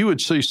you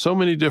would see so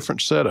many different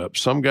setups.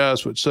 Some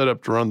guys would set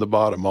up to run the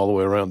bottom all the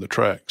way around the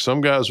track.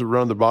 Some guys would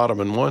run the bottom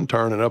in one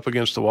turn and up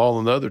against the wall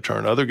in the other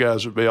turn. Other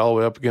guys would be all the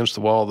way up against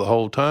the wall the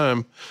whole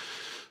time.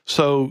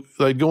 So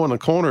they'd go in the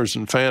corners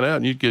and fan out,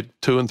 and you'd get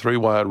 2 and 3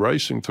 wide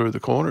racing through the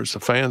corners. The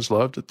fans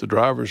loved it. The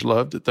drivers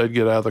loved it. They'd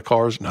get out of the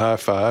cars and high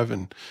five,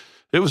 and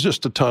it was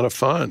just a ton of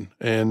fun.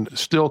 And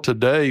still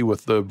today,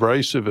 with the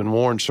abrasive and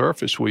worn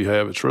surface we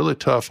have, it's really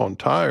tough on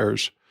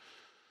tires,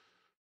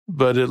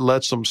 but it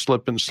lets them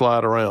slip and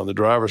slide around. The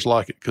drivers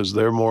like it because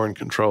they're more in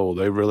control.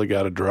 They really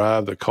got to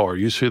drive the car.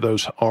 You see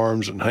those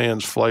arms and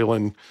hands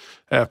flailing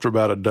after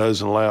about a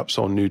dozen laps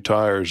on new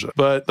tires.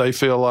 But they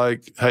feel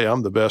like, hey,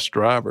 I'm the best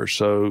driver,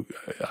 so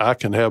I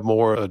can have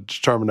more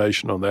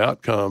determination on the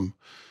outcome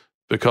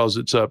because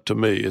it's up to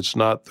me. It's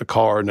not the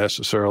car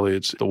necessarily.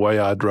 It's the way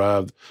I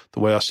drive, the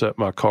way I set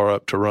my car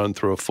up to run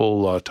through a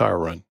full tire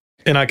run.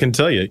 And I can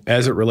tell you,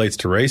 as it relates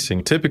to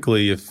racing,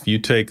 typically if you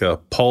take a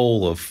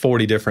poll of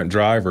 40 different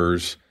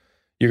drivers,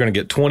 you're going to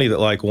get 20 that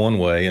like one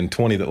way and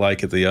 20 that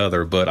like it the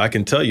other. But I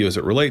can tell you, as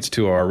it relates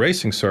to our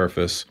racing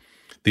surface,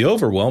 the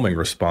overwhelming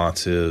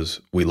response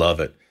is we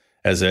love it.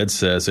 As Ed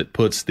says, it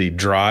puts the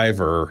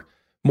driver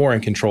more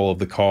in control of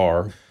the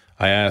car.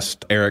 I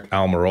asked Eric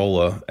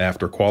Almirola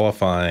after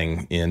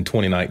qualifying in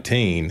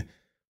 2019,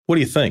 what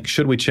do you think?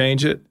 Should we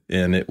change it?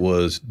 And it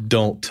was,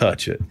 don't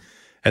touch it.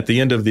 At the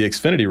end of the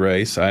Xfinity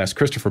race, I asked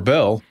Christopher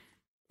Bell,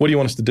 what do you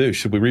want us to do?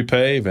 Should we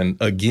repave? And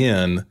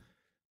again,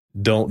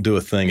 don't do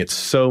a thing. It's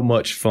so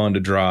much fun to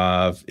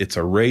drive. It's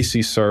a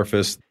racy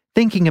surface.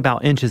 Thinking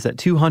about inches at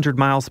 200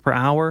 miles per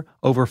hour,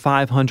 over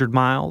 500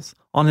 miles,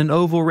 on an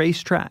oval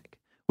racetrack,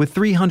 with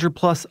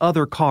 300-plus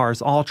other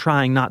cars all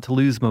trying not to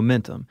lose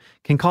momentum,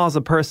 can cause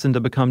a person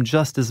to become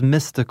just as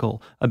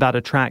mystical about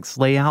a track's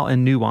layout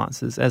and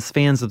nuances as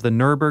fans of the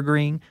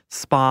Nürburgring,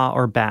 Spa,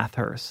 or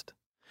Bathurst.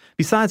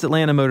 Besides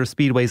Atlanta Motor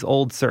Speedway's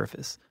old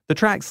surface, the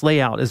track's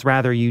layout is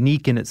rather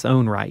unique in its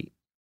own right.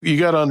 You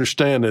got to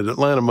understand that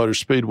Atlanta Motor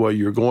Speedway,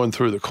 you're going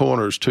through the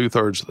corners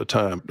 2/3 of the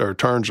time. Their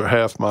turns are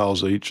half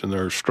miles each, and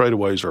their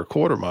straightaways are a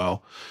quarter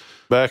mile.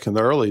 Back in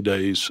the early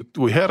days,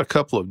 we had a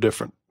couple of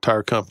different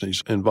tire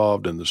companies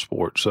involved in the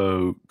sport.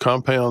 So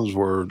compounds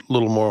were a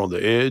little more on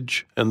the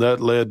edge, and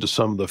that led to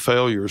some of the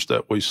failures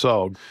that we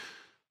saw.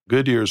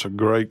 Goodyear's a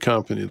great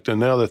company, and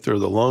now that they're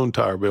the lone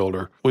tire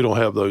builder, we don't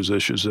have those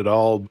issues at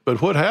all.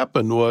 But what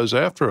happened was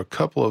after a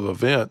couple of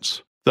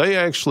events, they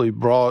actually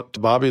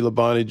brought Bobby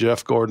Labonte,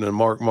 Jeff Gordon, and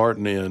Mark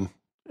Martin in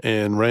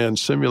and ran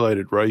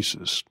simulated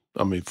races.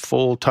 I mean,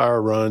 full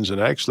tire runs, and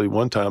actually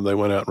one time they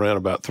went out and ran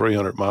about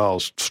 300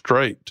 miles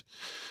straight.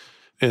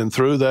 And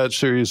through that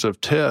series of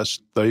tests,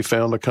 they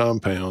found a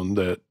compound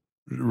that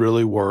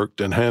really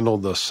worked and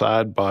handled the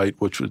side bite,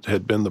 which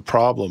had been the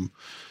problem.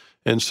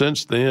 And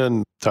since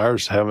then,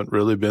 tires haven't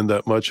really been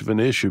that much of an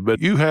issue.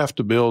 But you have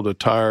to build a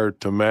tire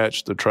to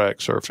match the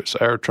track surface.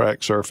 Our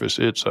track surface,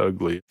 it's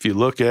ugly. If you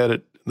look at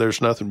it, there's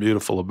nothing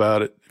beautiful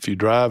about it. If you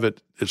drive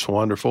it, it's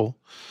wonderful.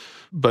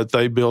 But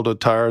they build a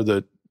tire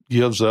that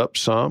gives up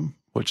some,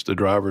 which the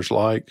drivers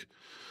like,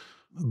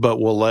 but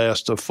will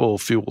last a full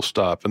fuel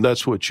stop. And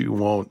that's what you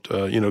want.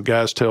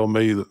 Guys tell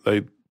me that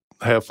they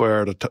halfway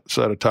out a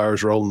set of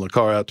tires rolling the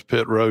car out to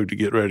pit road to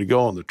get ready to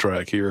go on the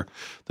track here.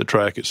 The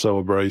track is so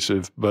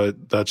abrasive,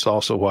 but that's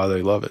also why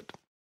they love it.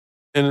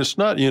 And it's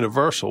not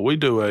universal. We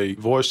do a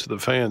voice of the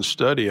fans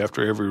study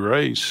after every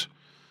race,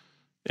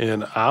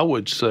 and I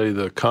would say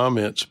the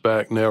comments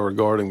back now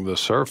regarding the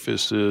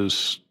surface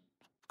is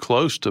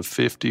close to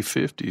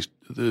 50-50.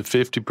 The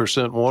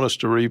 50% want us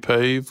to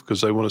repave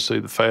because they want to see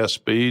the fast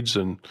speeds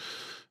and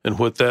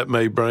what that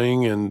may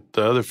bring, and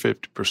the other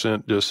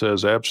 50% just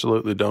says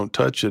absolutely don't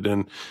touch it.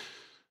 And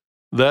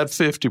that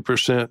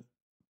 50%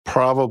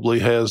 probably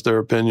has their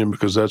opinion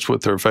because that's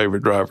what their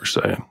favorite driver's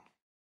saying.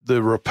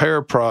 The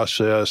repair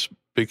process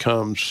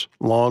becomes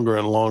longer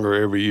and longer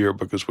every year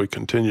because we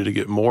continue to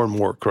get more and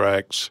more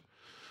cracks.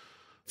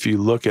 If you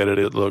look at it,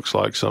 it looks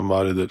like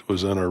somebody that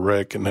was in a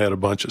wreck and had a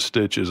bunch of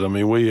stitches. I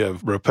mean, we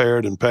have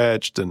repaired and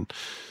patched and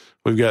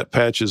we've got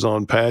patches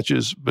on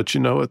patches. But,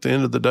 at the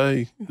end of the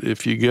day,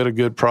 if you get a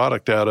good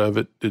product out of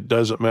it, it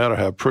doesn't matter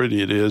how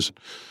pretty it is.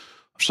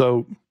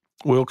 So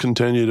we'll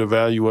continue to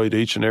evaluate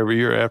each and every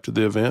year after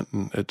the event,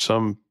 and at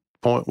some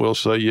point we'll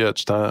say, yeah,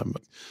 it's time.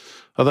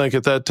 I think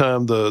at that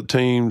time, the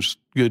teams,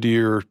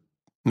 Goodyear,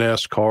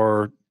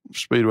 NASCAR,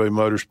 Speedway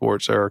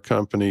Motorsports, our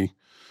company,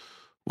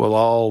 will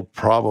all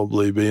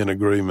probably be in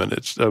agreement.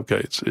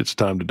 It's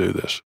time to do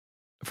this.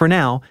 For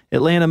now,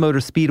 Atlanta Motor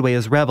Speedway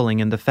is reveling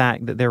in the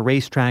fact that their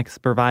racetrack is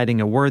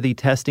providing a worthy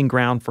testing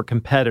ground for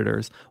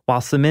competitors while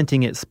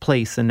cementing its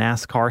place in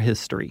NASCAR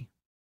history.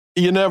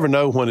 You never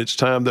know when it's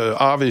time to.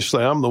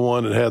 Obviously, I'm the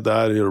one that had the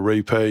idea to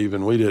repave,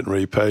 and we didn't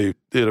repave.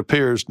 It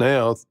appears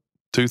now,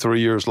 2-3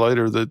 years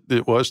later, that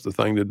it was the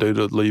thing to do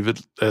to leave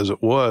it as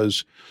it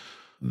was.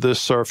 This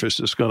surface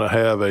is going to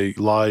have a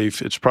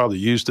life. It's probably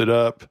used it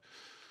up.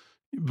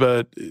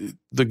 But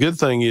the good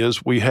thing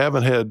is we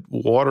haven't had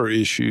water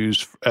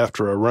issues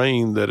after a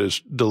rain that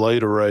has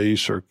delayed a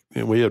race,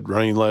 we had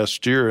rain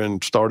last year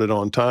and started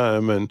on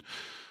time. And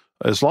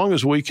as long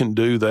as we can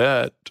do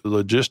that,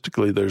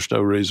 logistically, there's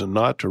no reason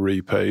not to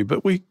repave.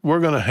 But we're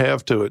going to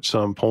have to at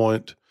some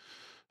point,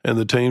 and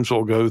the teams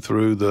will go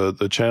through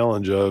the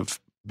challenge of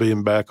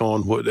being back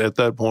on what at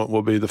that point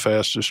will be the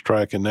fastest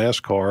track in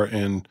NASCAR,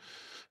 and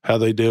how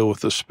they deal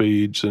with the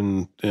speeds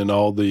and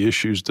all the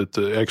issues that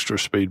the extra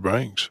speed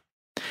brings.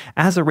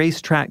 As a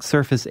racetrack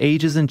surface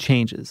ages and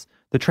changes,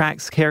 the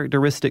track's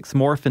characteristics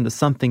morph into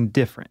something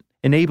different,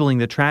 enabling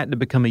the track to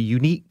become a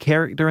unique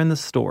character in the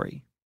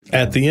story.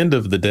 At the end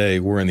of the day,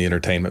 we're in the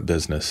entertainment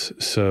business.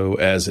 So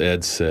as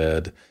Ed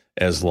said,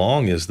 as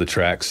long as the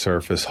track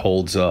surface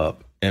holds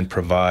up and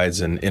provides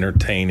an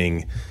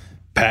entertaining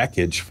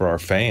package for our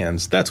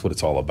fans, that's what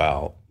it's all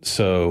about.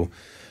 So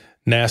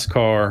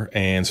NASCAR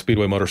and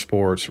Speedway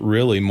Motorsports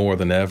really more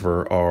than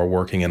ever are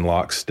working in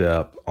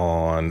lockstep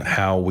on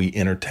how we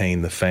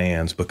entertain the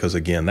fans, because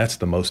again, that's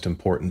the most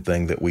important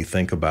thing that we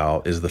think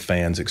about is the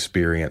fans'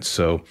 experience.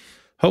 So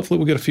hopefully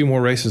we'll get a few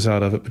more races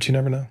out of it, but you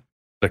never know.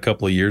 A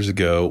couple of years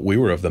ago, we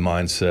were of the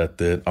mindset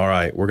that, all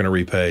right, we're going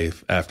to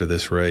repave after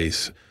this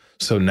race.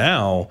 So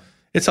now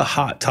it's a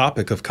hot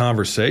topic of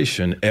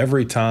conversation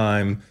every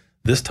time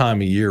this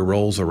time of year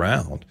rolls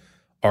around.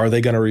 Are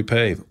they going to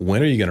repave?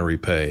 When are you going to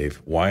repave?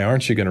 Why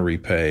aren't you going to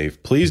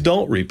repave? Please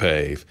don't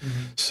repave.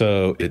 Mm-hmm.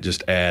 So it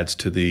just adds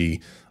to the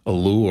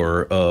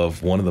allure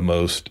of one of the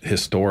most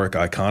historic,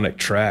 iconic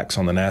tracks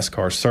on the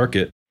NASCAR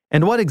circuit.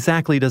 And what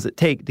exactly does it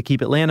take to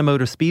keep Atlanta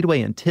Motor Speedway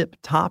in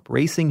tip-top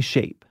racing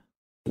shape?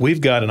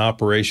 We've got an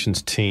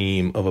operations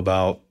team of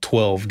about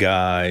 12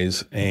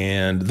 guys,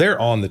 and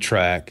they're on the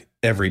track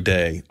every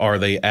day. Are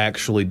they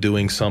actually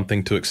doing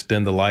something to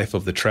extend the life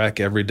of the track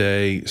every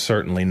day?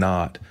 Certainly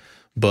not.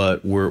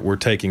 But we're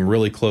taking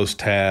really close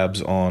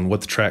tabs on what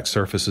the track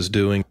surface is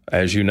doing.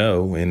 As you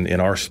know, in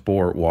our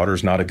sport,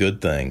 water's not a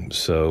good thing.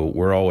 So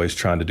we're always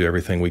trying to do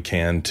everything we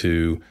can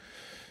to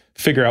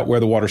figure out where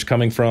the water's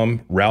coming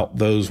from, route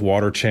those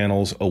water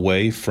channels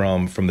away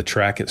from the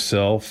track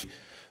itself.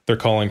 They're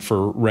calling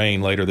for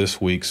rain later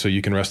this week, so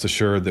you can rest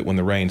assured that when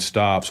the rain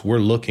stops, we're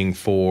looking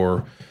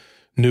for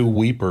new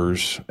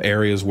weepers,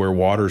 areas where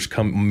water's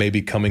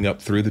maybe coming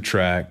up through the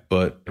track.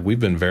 But we've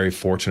been very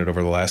fortunate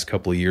over the last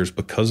couple of years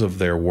because of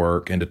their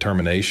work and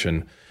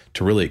determination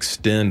to really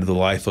extend the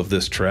life of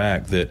this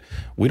track that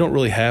we don't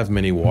really have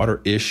many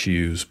water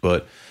issues.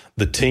 But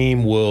the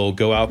team will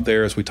go out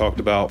there, as we talked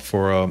about,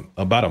 for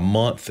about a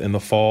month in the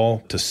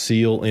fall to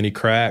seal any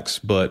cracks.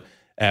 But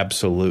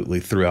absolutely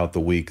throughout the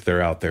week,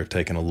 they're out there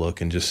taking a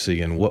look and just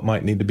seeing what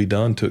might need to be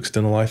done to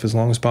extend the life as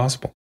long as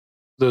possible.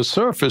 The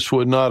surface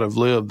would not have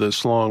lived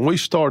this long. We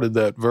started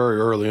that very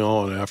early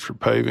on after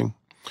paving.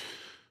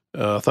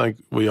 I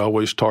think we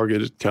always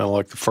targeted kind of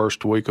like the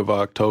first week of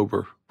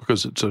October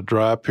because it's a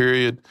dry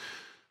period.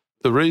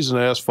 The reason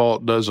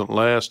asphalt doesn't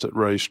last at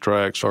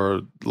racetracks, or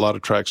a lot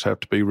of tracks have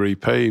to be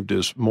repaved,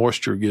 is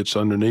moisture gets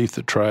underneath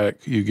the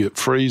track, you get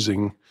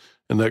freezing,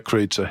 and that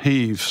creates a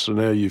heave, so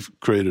now you've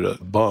created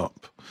a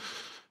bump.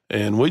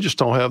 And we just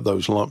don't have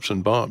those lumps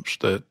and bumps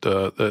that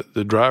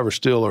the drivers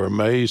still are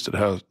amazed at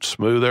how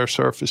smooth our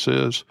surface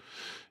is.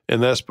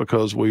 And that's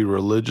because we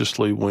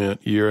religiously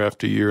went year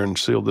after year and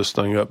sealed this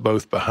thing up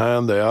both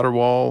behind the outer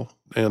wall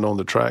and on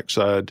the track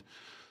side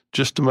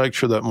just to make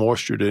sure that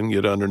moisture didn't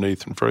get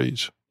underneath and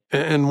freeze.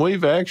 And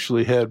we've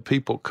actually had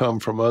people come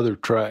from other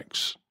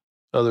tracks,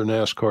 other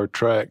NASCAR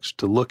tracks,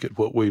 to look at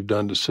what we've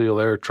done to seal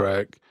their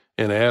track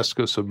and ask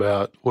us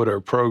about what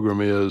our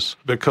program is,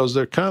 because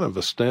they're kind of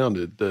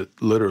astounded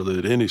that literally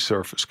that any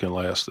surface can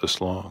last this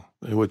long,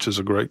 which is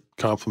a great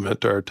compliment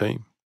to our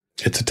team.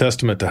 It's a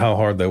testament to how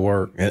hard they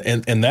work.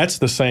 And that's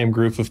the same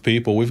group of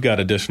people. We've got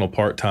additional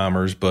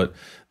part-timers, but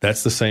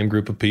that's the same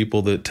group of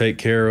people that take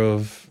care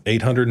of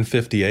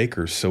 850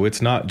 acres. So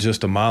it's not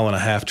just a 1.5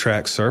 mile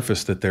track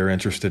surface that they're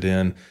interested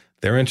in.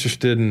 They're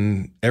interested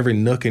in every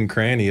nook and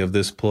cranny of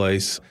this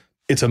place.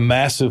 It's a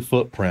massive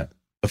footprint.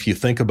 If you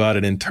think about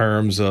it in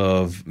terms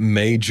of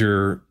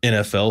major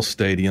NFL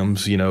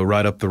stadiums,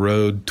 right up the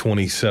road,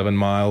 27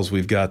 miles,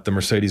 we've got the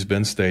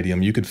Mercedes-Benz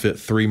Stadium. You could fit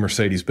 3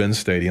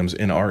 Mercedes-Benz stadiums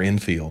in our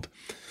infield.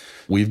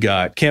 We've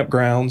got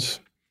campgrounds.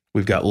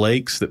 We've got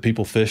lakes that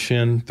people fish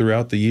in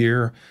throughout the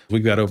year.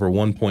 We've got over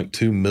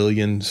 1.2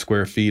 million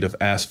square feet of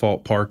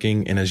asphalt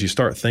parking. And as you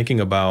start thinking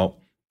about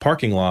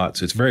parking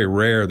lots, it's very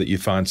rare that you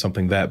find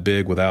something that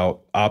big without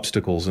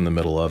obstacles in the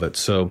middle of it.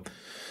 So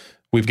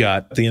we've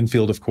got the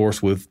infield, of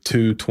course, with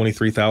 2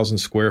 23,000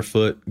 square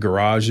foot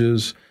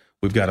garages.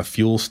 We've got a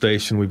fuel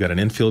station. We've got an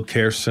infield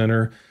care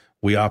center.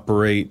 We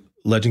operate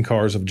Legend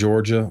Cars of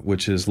Georgia,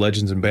 which is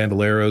Legends and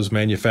Bandoleros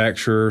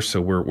manufacturer.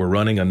 So we're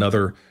running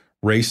another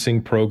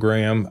racing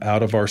program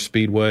out of our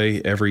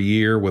speedway every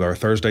year with our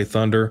Thursday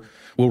Thunder.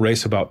 We'll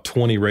race about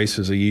 20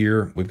 races a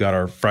year. We've got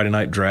our Friday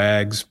night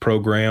drags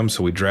program,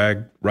 so we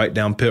drag right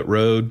down pit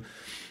road.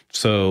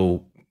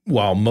 So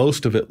while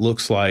most of it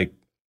looks like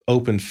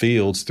open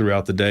fields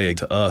throughout the day,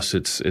 to us,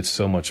 it's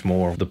so much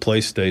more. The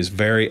place stays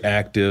very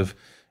active,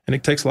 and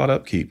it takes a lot of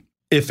upkeep.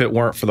 If it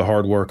weren't for the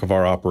hard work of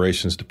our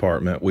operations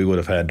department, we would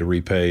have had to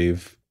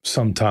repave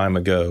some time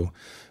ago.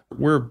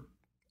 We're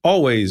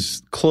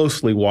always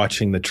closely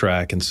watching the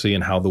track and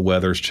seeing how the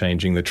weather's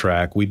changing the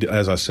track.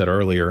 As I said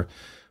earlier,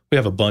 we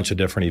have a bunch of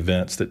different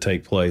events that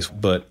take place,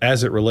 but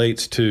as it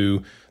relates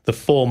to the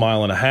full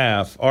mile and a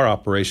half, our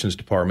operations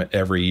department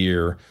every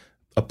year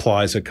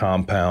applies a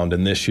compound,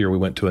 and this year we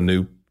went to a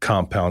new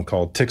compound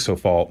called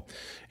Tixophalt,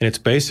 and it's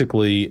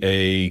basically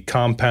a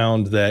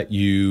compound that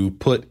you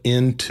put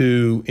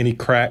into any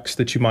cracks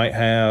that you might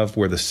have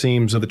where the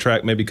seams of the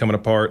track may be coming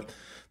apart.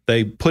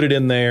 They put it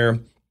in there,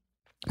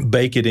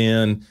 bake it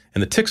in,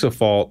 and the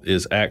Tixophalt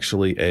is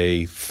actually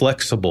a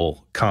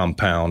flexible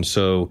compound.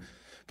 So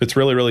if it's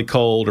really, really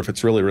cold or if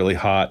it's really, really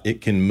hot,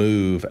 it can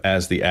move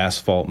as the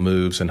asphalt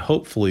moves, and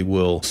hopefully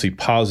we'll see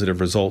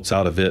positive results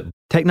out of it.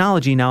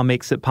 Technology now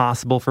makes it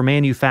possible for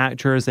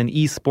manufacturers and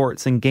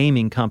esports and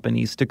gaming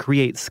companies to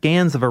create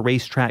scans of a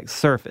racetrack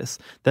surface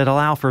that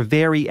allow for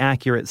very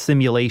accurate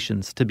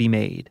simulations to be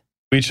made.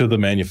 Each of the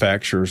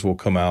manufacturers will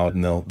come out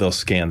and they'll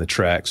scan the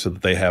track so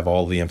that they have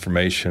all the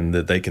information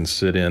that they can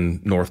sit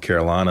in North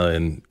Carolina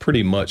and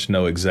pretty much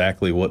know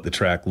exactly what the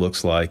track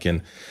looks like.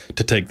 And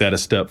to take that a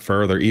step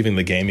further, even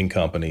the gaming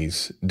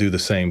companies do the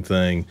same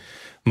thing.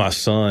 My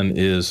son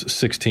is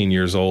 16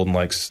 years old, and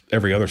like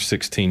every other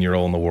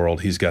 16-year-old in the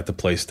world, he's got the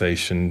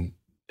PlayStation.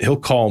 He'll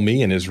call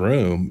me in his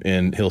room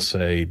and he'll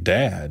say,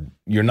 "Dad,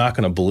 you're not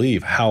going to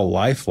believe how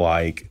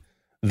lifelike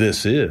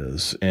this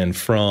is." And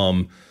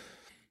from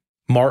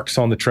marks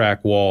on the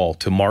track wall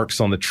to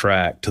marks on the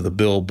track to the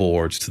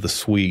billboards to the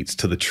suites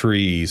to the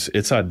trees,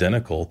 it's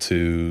identical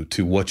to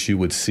what you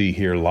would see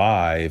here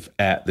live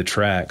at the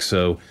track.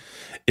 So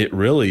it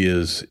really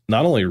is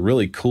not only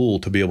really cool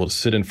to be able to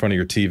sit in front of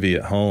your TV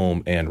at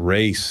home and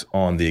race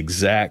on the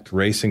exact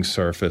racing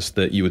surface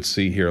that you would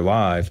see here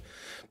live,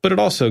 but it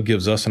also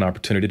gives us an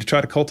opportunity to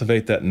try to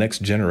cultivate that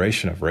next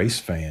generation of race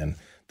fan.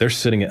 They're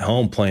sitting at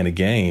home playing a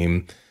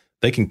game.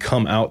 They can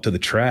come out to the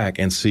track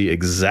and see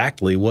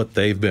exactly what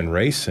they've been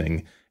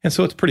racing. And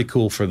so it's pretty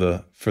cool for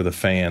the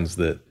fans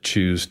that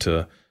choose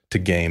to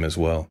game as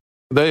well.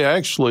 They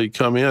actually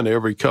come in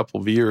every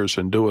couple of years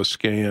and do a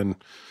scan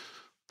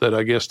that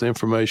I guess the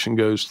information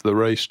goes to the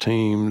race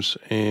teams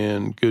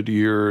and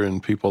Goodyear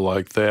and people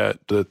like that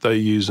they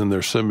use in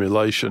their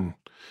simulation.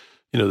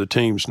 You know, the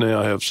teams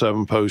now have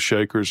 7-post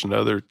shakers and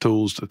other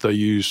tools that they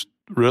use.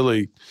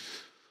 Really,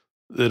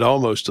 it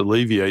almost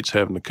alleviates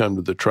having to come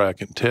to the track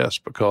and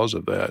test because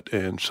of that.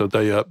 And so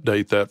they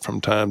update that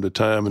from time to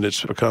time, and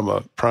it's become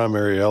a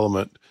primary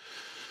element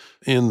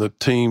in the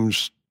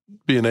teams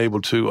being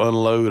able to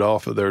unload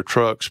off of their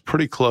trucks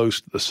pretty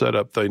close to the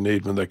setup they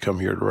need when they come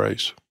here to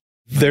race.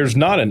 There's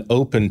not an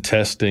open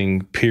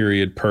testing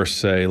period per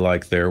se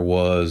like there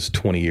was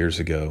 20 years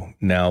ago.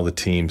 Now the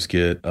teams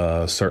get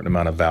a certain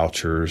amount of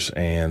vouchers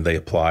and they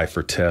apply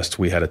for tests.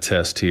 We had a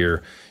test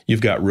here.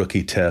 You've got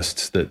rookie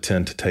tests that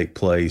tend to take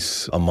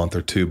place a month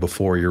or two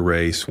before your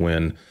race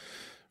when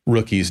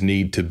rookies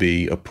need to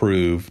be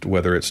approved,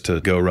 whether it's to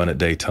go run at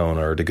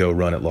Daytona or to go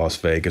run at Las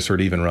Vegas or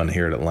to even run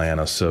here at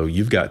Atlanta. So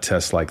you've got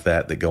tests like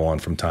that go on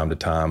from time to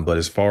time. But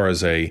as far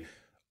as a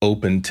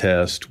open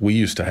test, we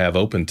used to have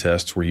open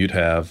tests where you'd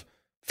have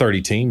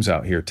 30 teams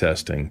out here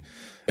testing.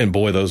 And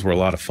boy, those were a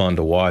lot of fun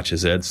to watch.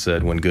 As Ed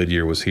said, when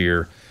Goodyear was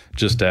here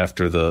just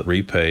after the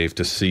repave,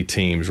 to see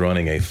teams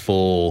running a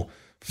full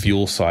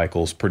fuel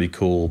cycle is pretty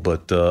cool.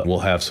 But we'll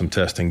have some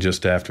testing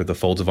just after the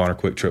Folds of Honor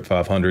Quick Trip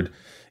 500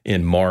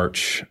 in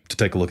March to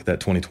take a look at that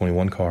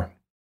 2021 car.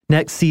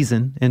 Next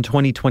season, in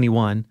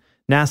 2021,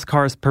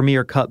 NASCAR's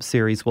Premier Cup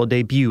Series will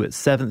debut its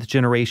 7th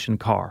generation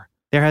car.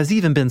 There has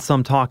even been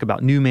some talk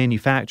about new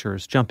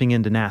manufacturers jumping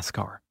into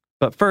NASCAR.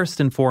 But first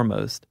and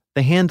foremost,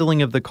 the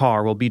handling of the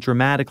car will be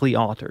dramatically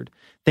altered,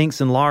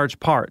 thanks in large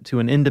part to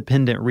an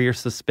independent rear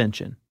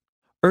suspension.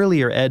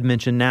 Earlier, Ed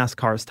mentioned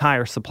NASCAR's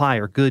tire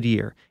supplier,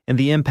 Goodyear, and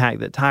the impact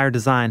that tire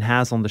design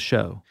has on the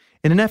show.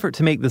 In an effort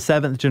to make the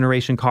 7th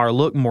generation car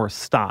look more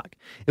stock,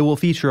 it will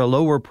feature a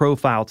lower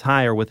profile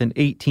tire with an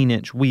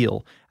 18-inch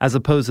wheel, as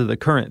opposed to the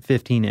current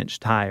 15-inch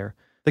tire.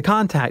 The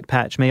contact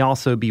patch may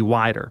also be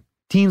wider.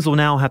 Teams will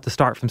now have to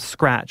start from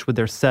scratch with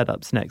their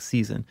setups next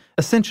season.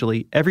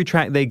 Essentially, every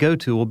track they go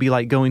to will be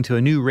like going to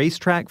a new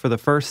racetrack for the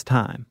first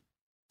time.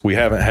 We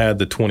haven't had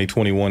the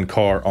 2021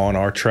 car on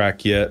our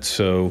track yet,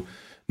 so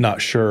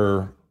not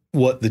sure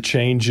what the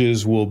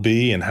changes will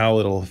be and how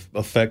it'll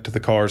affect the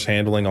car's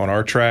handling on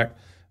our track,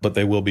 but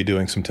they will be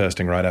doing some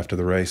testing right after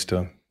the race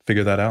to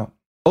figure that out.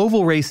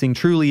 Oval racing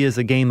truly is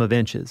a game of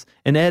inches,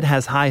 and Ed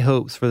has high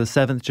hopes for the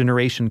 7th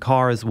generation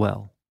car as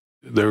well.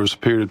 There was a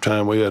period of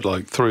time we had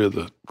like 3 of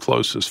the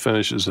closest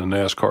finishes in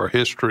NASCAR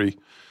history,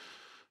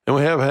 and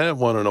we haven't had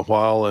one in a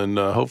while, and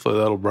hopefully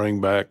that'll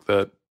bring back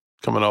that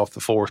coming off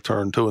the 4th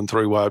turn, 2 and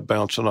 3 wide,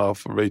 bouncing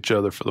off of each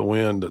other for the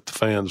win that the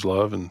fans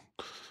love, and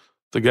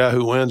the guy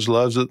who wins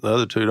loves it, and the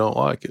other 2 don't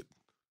like it.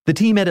 The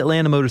team at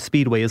Atlanta Motor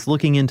Speedway is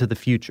looking into the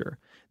future.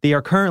 They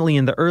are currently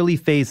in the early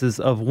phases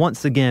of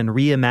once again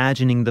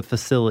reimagining the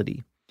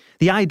facility.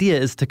 The idea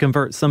is to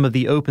convert some of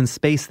the open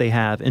space they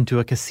have into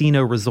a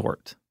casino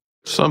resort.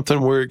 Something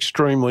we're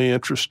extremely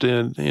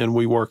interested in.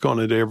 We work on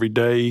it every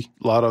day.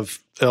 A lot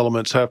of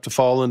elements have to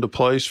fall into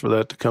place for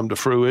that to come to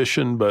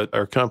fruition, but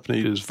our company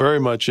is very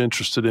much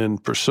interested in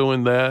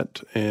pursuing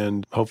that,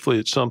 and hopefully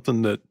it's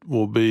something that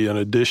will be an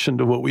addition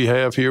to what we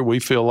have here. We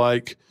feel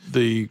like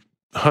the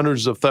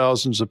hundreds of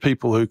thousands of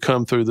people who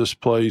come through this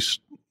place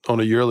on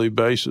a yearly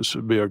basis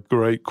would be a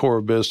great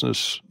core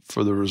business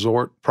for the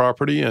resort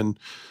property, and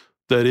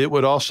that it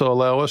would also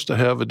allow us to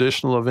have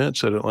additional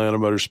events at Atlanta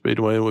Motor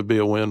Speedway. It would be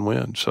a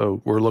win-win.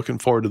 So we're looking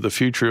forward to the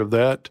future of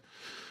that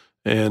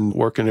and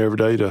working every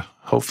day to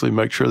hopefully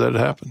make sure that it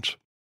happens.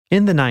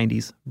 In the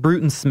 90s,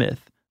 Bruton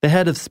Smith, the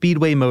head of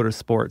Speedway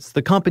Motorsports,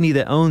 the company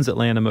that owns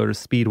Atlanta Motor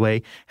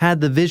Speedway, had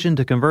the vision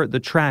to convert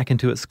the track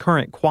into its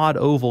current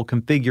quad-oval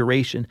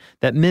configuration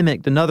that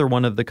mimicked another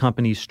one of the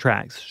company's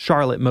tracks,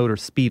 Charlotte Motor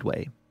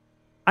Speedway.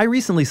 I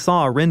recently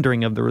saw a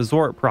rendering of the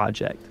resort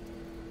project,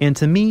 and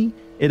to me,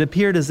 it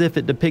appeared as if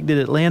it depicted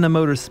Atlanta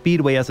Motor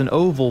Speedway as an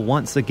oval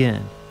once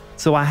again.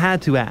 So I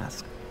had to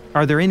ask,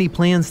 are there any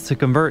plans to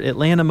convert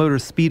Atlanta Motor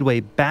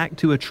Speedway back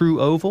to a true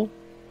oval?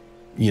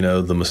 You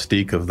know, the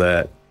mystique of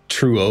that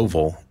true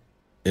oval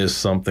is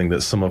something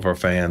that some of our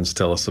fans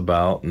tell us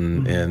about,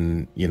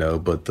 and you know,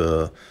 but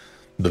the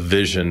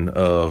vision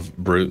of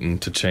Bruton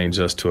to change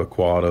us to a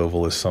quad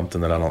oval is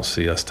something that I don't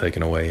see us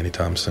taking away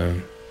anytime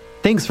soon.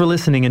 Thanks for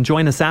listening, and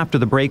join us after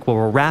the break where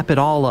we'll wrap it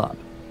all up.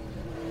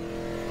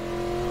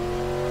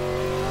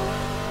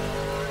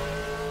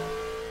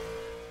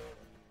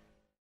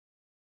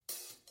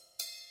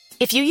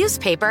 If you use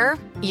paper,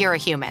 you're a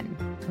human.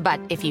 But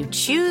if you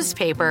choose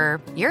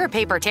paper, you're a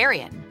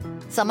papertarian.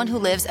 Someone who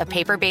lives a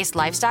paper-based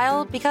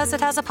lifestyle because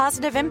it has a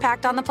positive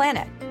impact on the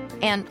planet.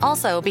 And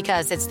also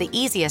because it's the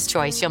easiest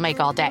choice you'll make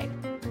all day.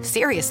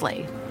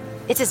 Seriously.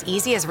 It's as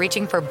easy as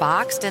reaching for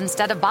boxed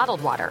instead of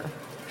bottled water.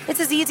 It's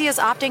as easy as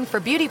opting for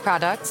beauty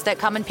products that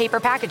come in paper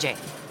packaging.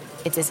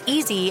 It's as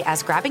easy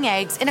as grabbing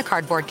eggs in a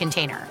cardboard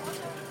container.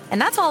 And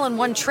that's all in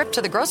one trip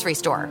to the grocery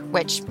store,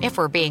 which, if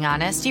we're being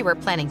honest, you were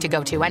planning to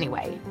go to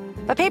anyway.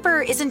 But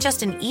paper isn't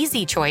just an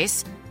easy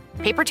choice.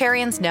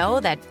 Papertarians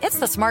know that it's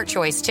the smart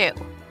choice, too.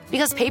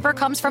 Because paper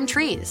comes from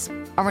trees,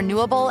 a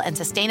renewable and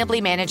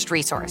sustainably managed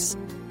resource.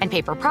 And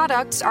paper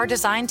products are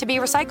designed to be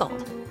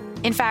recycled.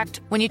 In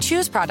fact, when you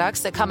choose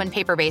products that come in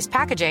paper-based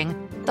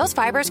packaging, those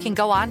fibers can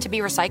go on to be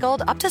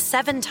recycled up to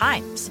 7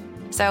 times.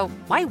 So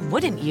why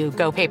wouldn't you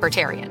go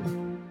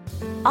papertarian?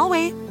 I'll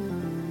wait.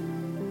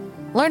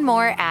 Learn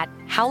more at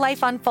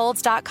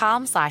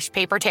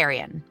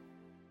howlifeunfolds.com/papertarian.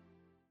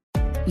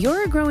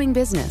 You're a growing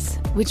business,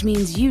 which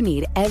means you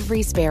need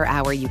every spare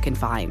hour you can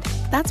find.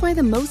 That's why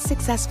the most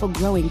successful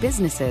growing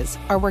businesses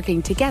are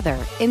working together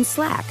in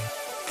Slack.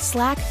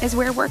 Slack is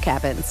where work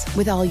happens,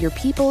 with all your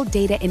people,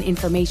 data, and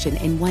information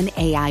in one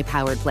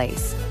AI-powered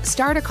place.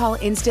 Start a call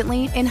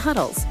instantly in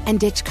huddles and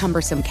ditch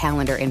cumbersome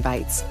calendar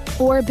invites.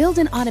 Or build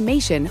an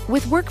automation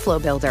with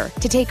Workflow Builder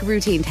to take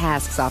routine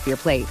tasks off your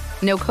plate.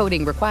 No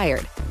coding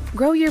required.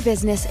 Grow your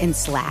business in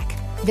Slack.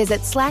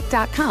 Visit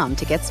slack.com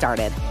to get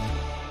started.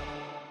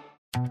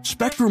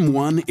 Spectrum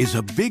One is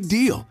a big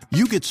deal.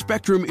 You get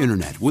Spectrum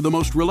Internet with the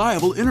most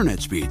reliable internet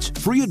speeds,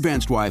 free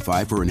advanced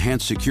Wi-Fi for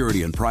enhanced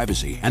security and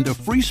privacy, and a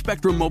free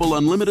Spectrum Mobile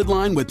unlimited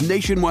line with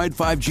nationwide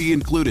 5G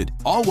included,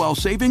 all while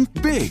saving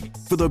big.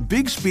 For the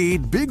big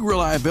speed, big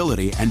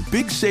reliability, and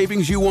big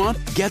savings you want,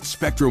 get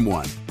Spectrum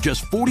One.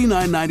 Just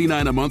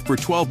 $49.99 a month for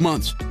 12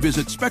 months.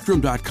 Visit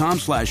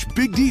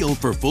spectrum.com/big deal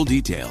for full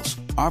details.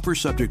 Offer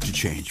subject to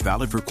change.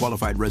 Valid for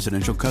qualified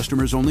residential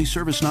customers only.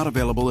 Service not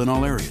available in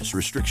all areas.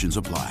 Restrictions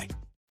apply.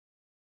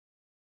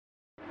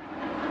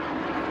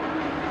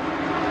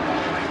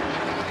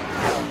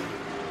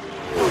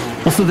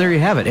 Well, so there you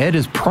have it. Ed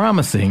is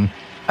promising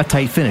a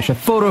tight finish, a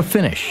photo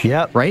finish.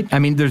 Yep. Right? I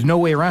mean, there's no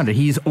way around it.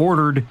 He's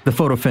ordered the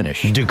photo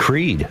finish.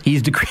 Decreed.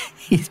 He's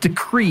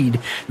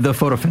decreed the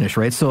photo finish,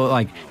 right? So,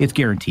 like, it's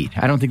guaranteed.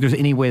 I don't think there's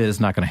any way that it's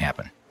not going to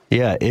happen.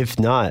 Yeah, if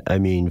not, I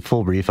mean,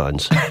 full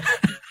refunds.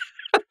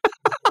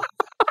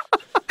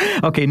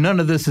 Okay, none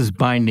of this is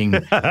binding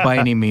by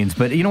any means.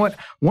 But you know what?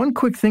 One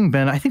quick thing,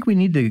 Ben, I think we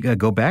need to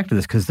go back to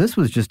this because this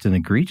was just an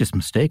egregious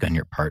mistake on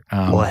your part.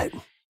 What?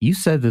 You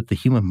said that the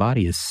human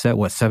body is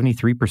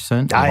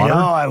 73% water? I know,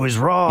 I was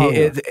wrong.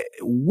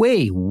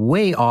 Way,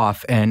 way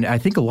off. And I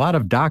think a lot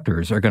of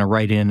doctors are going to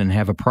write in and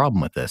have a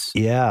problem with this.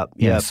 Yeah.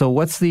 So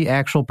what's the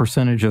actual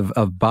percentage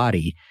of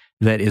body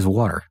that is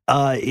water?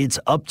 It's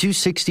up to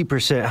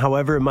 60%.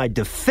 However, in my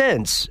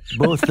defense,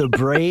 both the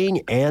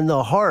brain and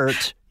the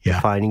heart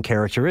defining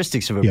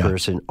characteristics of a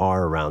person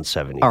are around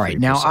 73%. All right.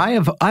 Now,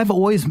 I've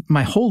always,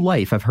 my whole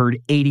life, I've heard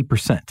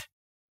 80%.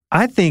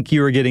 I think you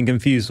were getting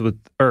confused with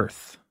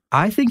Earth.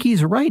 I think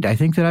he's right. I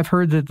think that I've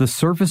heard that the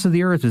surface of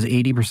the Earth is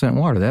 80%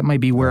 water. That might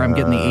be where I'm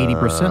getting the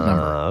 80%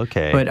 number.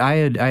 Okay. But I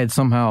had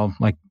somehow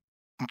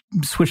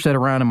switched that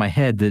around in my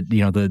head that,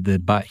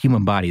 the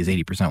human body is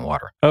 80%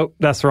 water. Oh,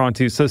 that's wrong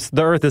too. So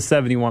the Earth is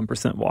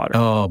 71% water.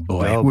 Oh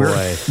boy.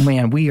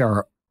 Man, we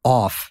are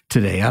off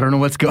today. I don't know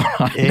what's going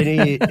on.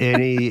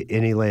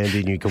 any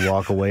landing you can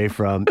walk away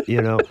from,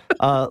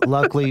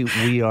 luckily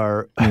we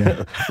are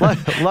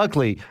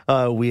luckily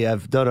we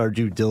have done our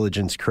due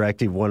diligence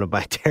correcting one of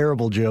my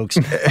terrible jokes,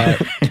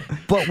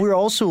 but we're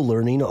also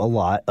learning a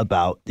lot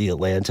about the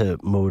Atlanta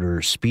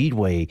Motor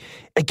Speedway.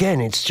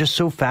 Again, it's just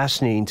so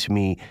fascinating to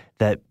me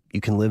that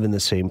you can live in the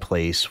same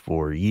place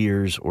for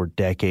years or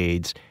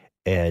decades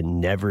and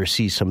never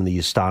see some of the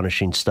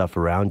astonishing stuff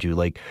around you.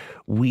 Like,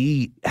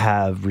 we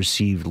have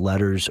received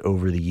letters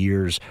over the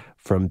years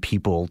from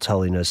people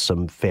telling us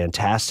some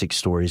fantastic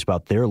stories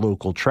about their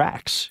local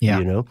tracks,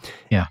 Yeah.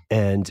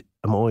 And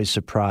I'm always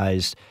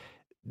surprised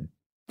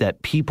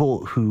that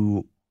people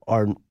who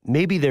are,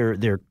 maybe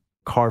they're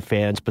car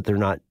fans, but they're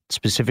not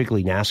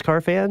specifically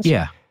NASCAR fans.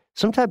 Yeah.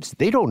 Sometimes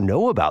they don't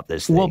know about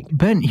this thing. Well,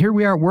 Ben, here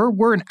we are. We're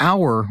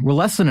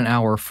less than an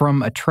hour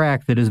from a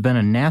track that has been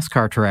a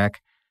NASCAR track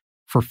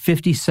for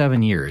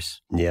 57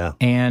 years. Yeah.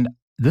 And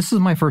this is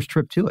my first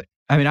trip to it.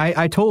 I mean,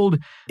 I told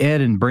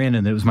Ed and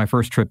Brandon that it was my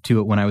first trip to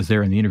it when I was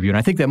there in the interview. And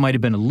I think that might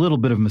have been a little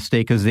bit of a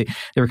mistake because they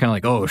were kind of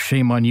like, oh,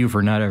 shame on you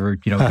for not ever,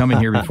 coming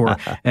here before.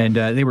 And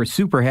they were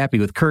super happy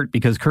with Kurt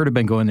because Kurt had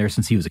been going there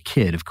since he was a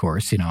kid, of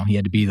course. He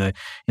had to be the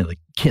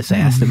kiss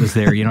ass that was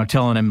there,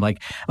 telling him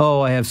like, oh,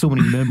 I have so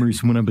many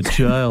memories from when I'm a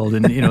child.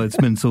 And, it's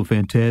been so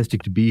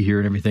fantastic to be here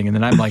and everything. And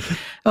then I'm like,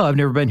 oh, I've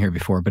never been here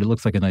before, but it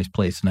looks like a nice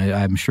place. And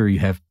I'm sure you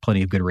have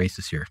plenty of good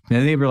races here.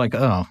 And they were like,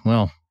 oh,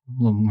 well,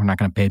 we're not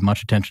going to pay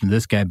much attention to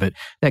this guy, but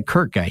that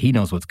Kurt guy, he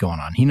knows what's going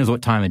on. He knows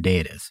what time of day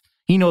it is.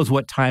 He knows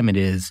what time it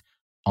is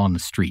on the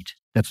street.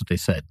 That's what they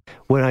said.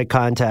 When I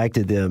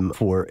contacted them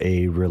for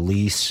a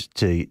release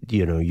to,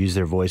 use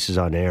their voices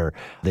on air,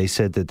 they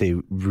said that they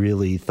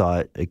really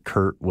thought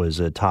Kurt was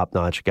a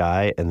top-notch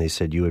guy, and they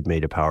said you had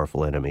made a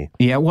powerful enemy.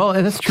 Yeah, well,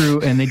 that's true.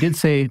 And they did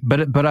say,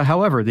 but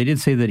however, they did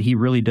say that he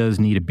really does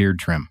need a beard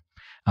trim.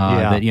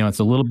 That, it's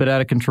a little bit out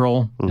of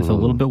control. Mm-hmm. It's a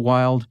little bit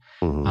wild.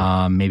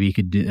 Mm-hmm. Maybe you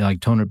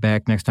could tone it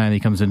back next time he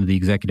comes into the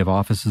executive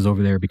offices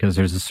over there because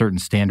there's a certain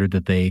standard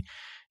that they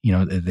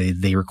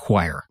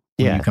require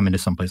when you come into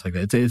someplace like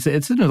that. It's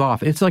in his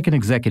office. It's like an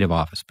executive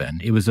office,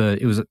 Ben. It was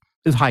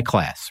high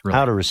class, really.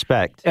 Out of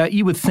respect.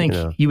 You would think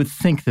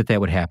that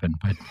would happen,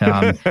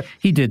 but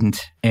he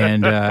didn't,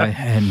 and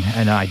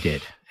I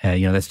did.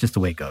 That's just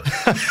the way it goes.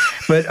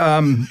 But,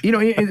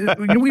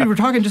 we were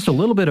talking just a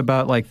little bit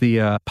about like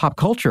the pop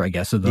culture, I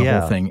guess, of the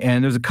whole thing.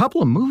 And there's a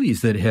couple of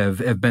movies that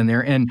have been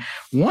there. And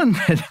one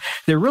that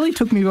really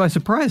took me by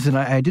surprise, and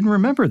I didn't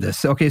remember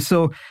this. Okay,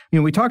 so,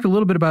 we talked a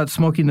little bit about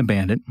Smokey and the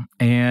Bandit.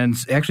 And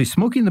actually,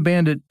 Smokey and the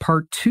Bandit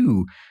Part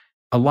 2,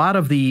 a lot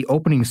of the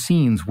opening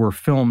scenes were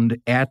filmed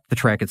at the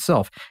track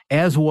itself,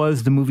 as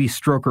was the movie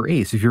Stroker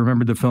Ace. If you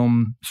remember the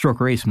film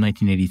Stroker Ace from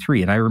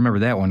 1983. And I remember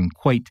that one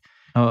quite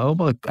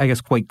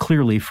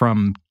clearly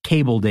from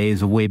cable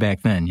days of way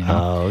back then.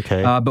 Oh,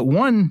 okay. But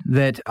one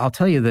that I'll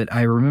tell you that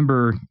I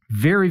remember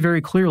very,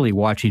 very clearly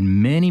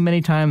watching many,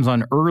 many times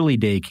on early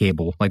day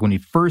cable, like when he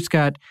first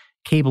got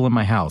cable in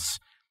my house,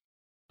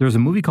 there was a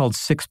movie called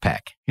Six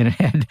Pack, and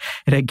it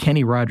had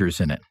Kenny Rogers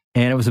in it.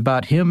 And it was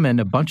about him and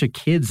a bunch of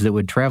kids that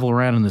would travel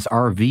around in this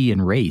RV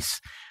and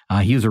race.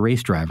 He was a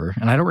race driver.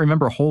 And I don't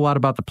remember a whole lot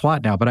about the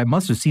plot now, but I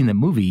must have seen that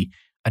movie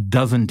a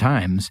dozen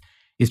times.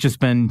 It's just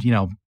been,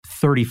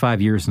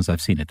 35 years since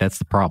I've seen it. That's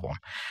the problem.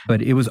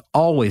 But it was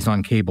always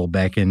on cable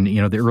back in,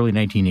 the early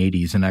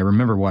 1980s, and I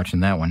remember watching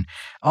that one.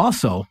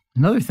 Also,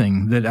 another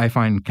thing that I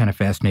find kind of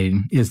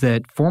fascinating is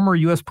that former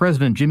U.S.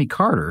 President Jimmy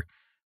Carter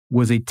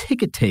was a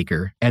ticket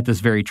taker at this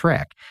very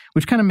track,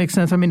 which kind of makes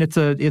sense. I mean,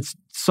 it's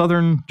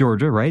southern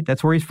Georgia, right?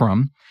 That's where he's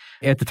from.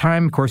 At the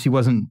time, of course, he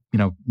wasn't,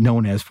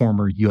 known as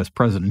former U.S.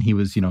 president. He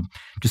was,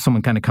 just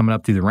someone kind of coming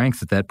up through the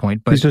ranks at that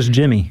point. But he's just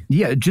Jimmy.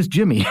 Yeah, just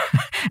Jimmy.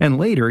 And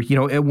later,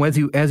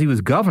 as he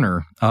was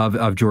governor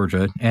of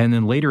Georgia, and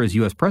then later as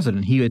U.S.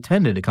 president, he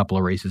attended a couple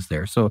of races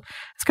there. So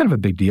it's kind of a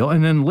big deal.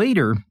 And then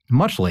later,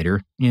 much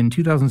later, in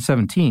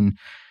 2017,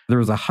 there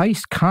was a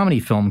heist comedy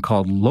film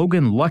called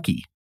Logan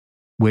Lucky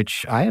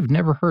which I have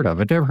never heard of.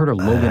 I've never heard of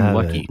Logan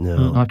Lucky.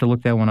 No. I'll have to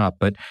look that one up.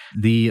 But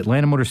the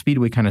Atlanta Motor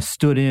Speedway kind of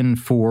stood in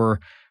for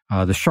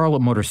the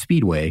Charlotte Motor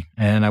Speedway,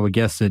 and I would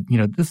guess that,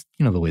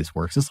 the way this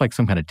works, it's like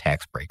some kind of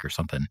tax break or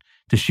something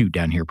to shoot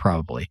down here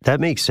probably.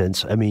 That makes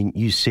sense. I mean,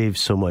 you save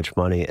so much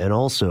money, and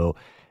also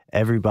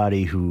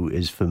everybody who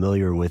is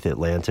familiar with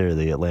Atlanta or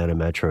the Atlanta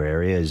metro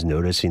area is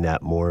noticing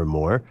that more and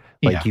more.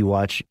 Like you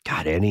watch,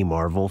 any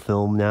Marvel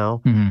film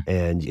now,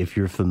 and if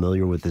you're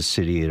familiar with the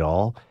city at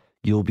all,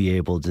 you'll be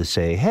able to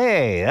say,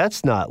 hey,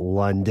 that's not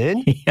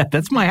London. Yeah,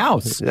 that's my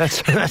house.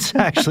 That's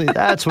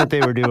what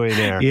they were doing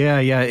there.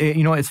 Yeah.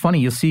 It's funny.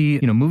 You'll see,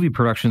 movie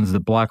productions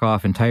that block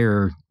off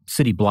entire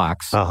city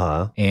blocks.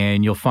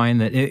 And you'll find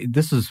that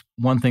this is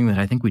one thing that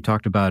I think we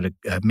talked about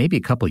maybe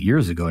a couple of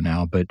years ago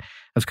now, but I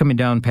was coming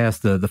down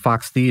past the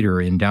Fox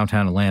Theater in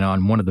downtown Atlanta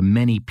on one of the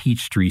many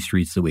Peachtree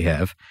streets that we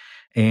have.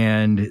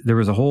 And there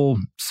was a whole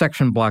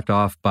section blocked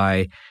off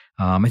by,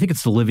 I think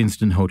it's the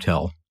Livingston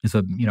Hotel. It's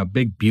a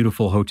big,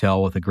 beautiful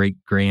hotel with a great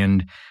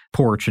grand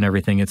porch and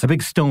everything. It's a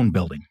big stone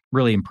building,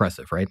 really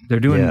impressive, right? They're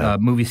doing a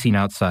movie scene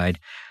outside,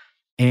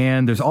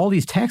 and there's all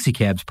these taxi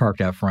cabs parked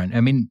out front.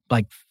 I mean,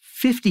 like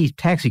 50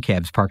 taxi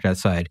cabs parked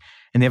outside,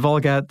 and they've all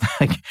got,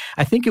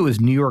 I think it was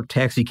New York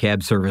Taxi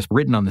Cab Service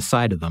written on the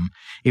side of them.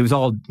 It was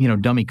all,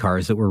 dummy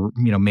cars that were,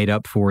 made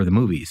up for the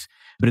movies.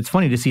 But it's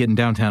funny to see it in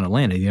downtown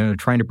Atlanta,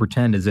 trying to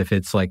pretend as if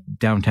it's like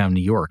downtown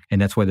New York. And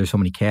that's why there's so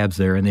many cabs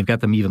there. And they've got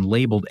them even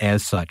labeled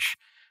as such,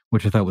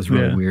 which I thought was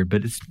really weird.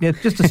 But it's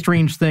just a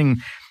strange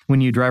thing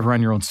when you drive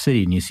around your own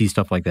city and you see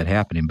stuff like that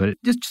happening. But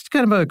it's just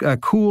kind of a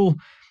cool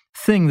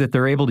thing that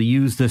they're able to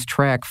use this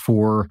track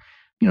for,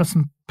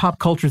 some pop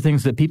culture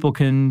things that people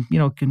can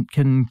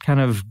kind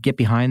of get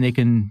behind. They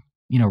can,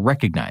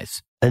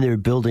 recognize. And they're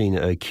building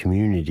a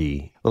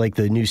community, like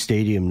the new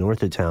stadium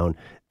north of town.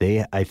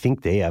 I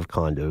think they have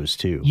condos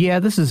too. Yeah,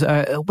 this is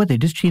they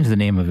just changed the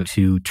name of it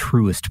to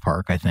Truist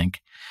Park, I think.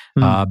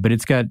 But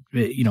it's got,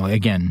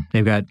 again,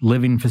 they've got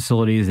living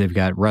facilities, they've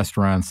got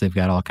restaurants, they've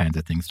got all kinds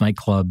of things,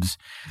 nightclubs.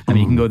 I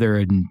mean, you can go there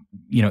and,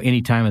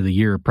 any time of the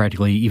year,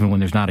 practically, even when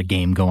there's not a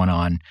game going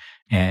on,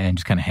 and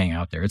just kind of hang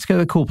out there. It's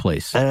a cool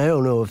place. And I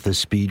don't know if the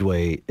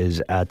Speedway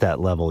is at that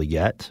level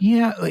yet.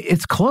 Yeah,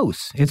 it's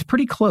close. It's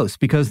pretty close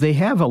because they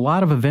have a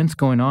lot of events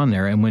going on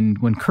there. And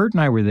when Kurt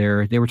and I were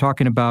there, they were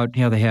talking about,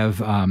 they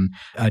have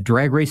a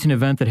drag racing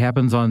event that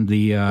happens on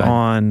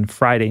on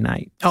Friday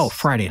nights. Oh,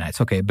 Friday nights.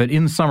 Okay. But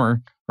in the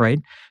summer, right?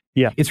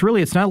 Yeah.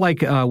 It's not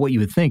like what you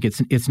would think.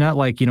 It's not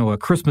like, a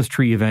Christmas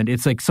tree event.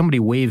 It's like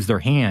somebody waves their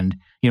hand,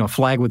 a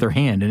flag with their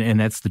hand, and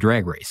that's the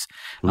drag race.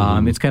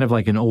 It's kind of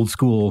like an old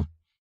school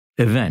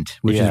event,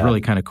 which is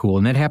really kind of cool.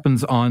 And that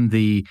happens on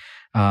the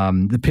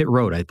pit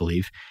road, I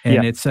believe.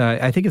 And it's,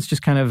 I think it's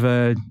just kind of,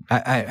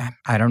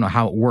 I don't know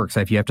how it works,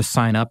 if you have to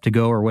sign up to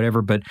go or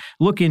whatever, but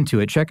look into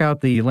it. Check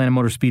out the Atlanta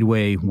Motor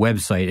Speedway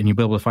website, and you'll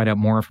be able to find out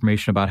more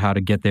information about how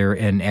to get there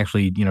and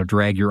actually,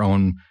 drag your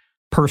own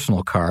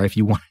personal car if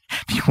you want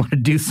to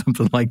do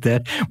something like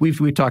that.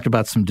 We've talked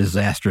about some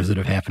disasters that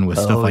have happened with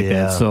stuff like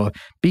that. So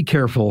be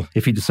careful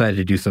if you decide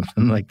to do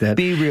something like that.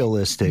 Be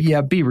realistic.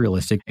 Yeah, be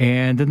realistic.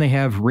 And then they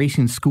have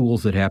racing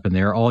schools that happen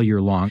there all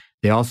year long.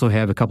 They also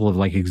have a couple of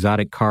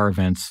exotic car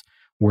events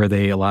where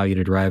they allow you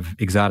to drive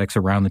exotics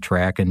around the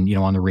track and,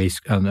 on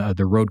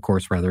the road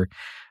course rather.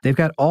 They've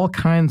got all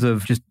kinds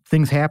of just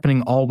things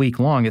happening all week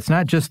long. It's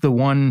not just the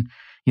one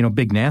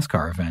big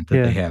NASCAR event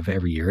that they have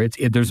every year.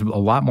 There's a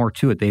lot more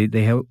to it.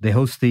 They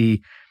host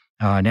the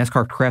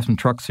NASCAR Craftsman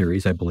Truck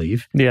Series, I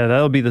believe. Yeah,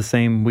 that'll be the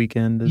same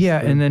weekend.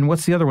 And then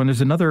what's the other one?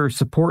 There's another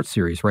support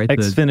series, right?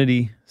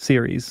 Xfinity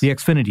Series. The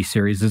Xfinity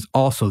Series is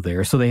also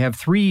there. So they have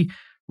 3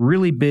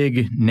 really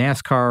big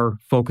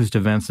NASCAR-focused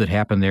events that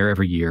happen there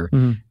every year.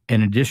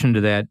 In addition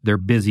to that, they're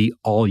busy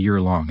all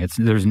year long.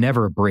 There's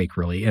never a break,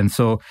 really. And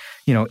so,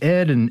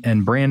 Ed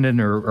and Brandon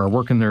are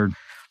working their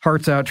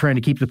hearts out trying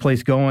to keep the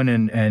place going,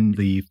 and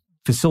the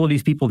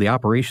facilities people, the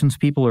operations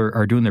people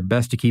are doing their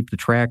best to keep the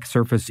track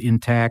surface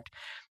intact.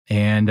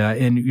 And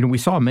we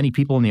saw many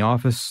people in the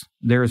office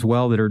there as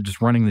well that are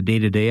just running the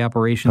day-to-day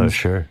operations. Oh,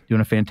 sure.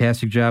 Doing a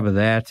fantastic job of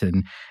that.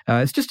 And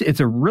it's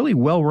a really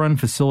well-run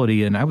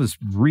facility, and I was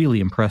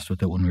really impressed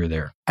with it when we were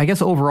there. I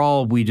guess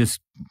overall, at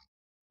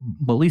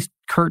least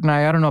Kurt and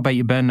I don't know about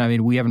you, Ben, I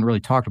mean, we haven't really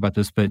talked about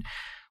this, but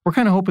we're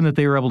kind of hoping that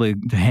they were able to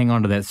hang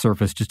on to that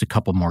surface just a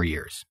couple more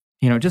years.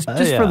 Just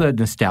for the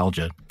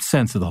nostalgia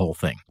sense of the whole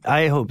thing.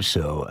 I hope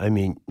so. I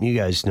mean, you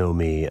guys know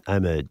me.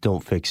 I'm a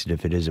don't fix it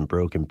if it isn't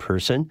broken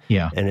person.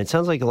 Yeah. And it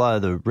sounds like a lot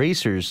of the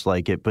racers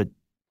like it, but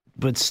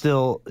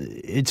still,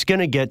 it's going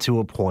to get to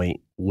a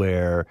point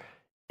where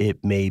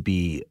it may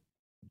be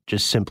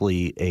just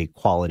simply a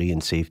quality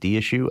and safety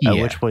issue, at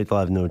which point they'll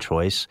have no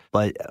choice.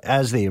 But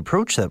as they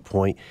approach that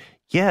point,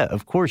 yeah,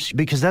 of course,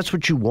 because that's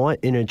what you want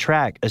in a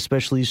track,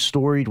 especially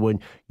storied, when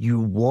you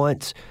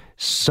want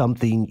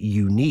something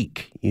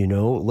unique,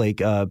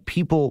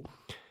 people,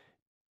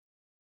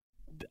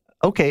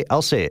 okay,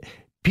 I'll say it.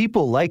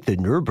 People like the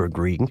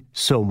Nürburgring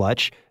so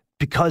much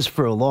because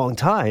for a long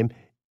time,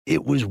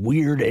 it was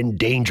weird and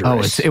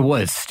dangerous.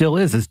 It still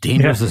is. It's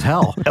dangerous as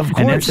hell. Of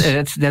course.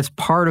 And that's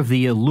part of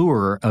the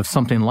allure of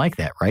something like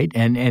that, right?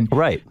 And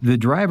right. The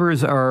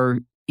drivers are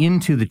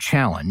into the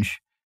challenge.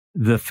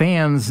 The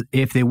fans,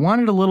 if they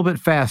want it a little bit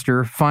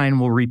faster, fine,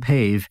 we'll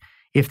repave.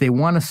 If they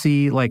want to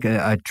see like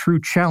a true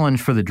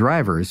challenge for the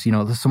drivers,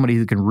 somebody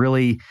who can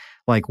really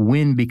like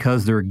win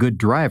because they're a good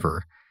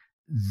driver,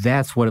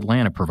 that's what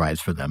Atlanta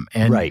provides for them.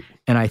 And, right.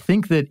 And I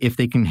think that if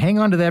they can hang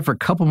on to that for a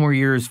couple more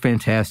years,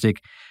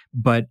 fantastic.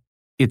 But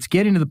it's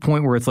getting to the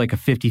point where it's like a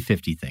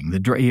 50-50 thing.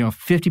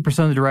 50%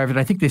 of the drivers,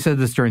 I think they said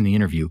this during the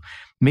interview.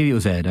 Maybe it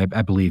was Ed,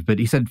 I believe. But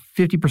he said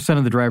 50%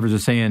 of the drivers are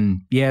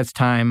saying, yeah, it's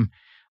time.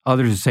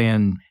 Others are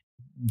saying,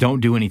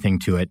 don't do anything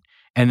to it.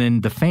 And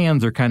then the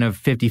fans are kind of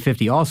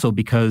 50-50 also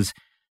because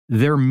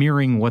they're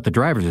mirroring what the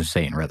drivers are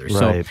saying, rather.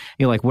 Right.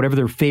 So, like whatever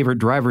their favorite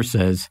driver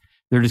says,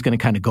 they're just going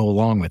to kind of go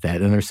along with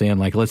that. And they're saying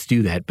like, let's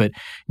do that. But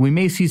we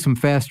may see some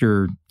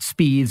faster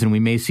speeds and we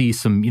may see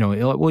some,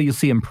 you'll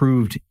see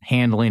improved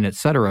handling, et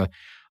cetera,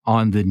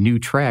 on the new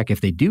track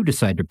if they do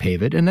decide to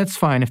pave it. And that's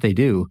fine if they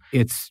do.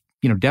 It's,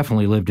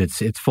 definitely lived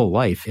its full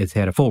life. It's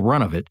had a full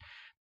run of it.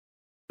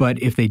 But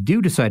if they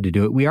do decide to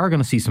do it, we are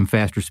going to see some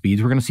faster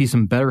speeds. We're going to see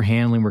some better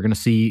handling. We're going to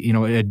see,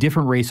 a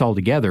different race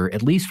altogether,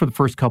 at least for the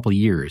first couple of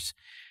years.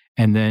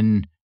 And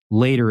then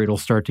later it'll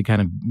start to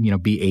kind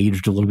of, be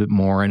aged a little bit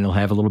more and it'll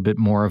have a little bit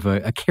more of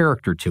a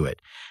character to it.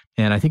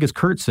 And I think as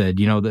Kurt said,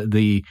 in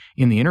the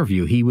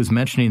interview, he was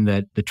mentioning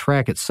that the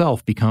track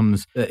itself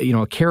becomes,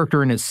 a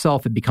character in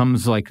itself. It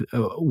becomes like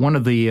one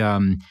of the,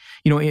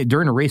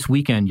 during a race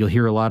weekend, you'll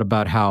hear a lot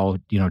about how,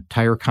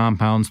 tire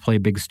compounds play a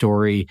big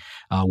story,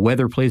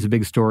 weather plays a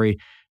big story.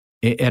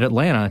 At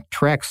Atlanta,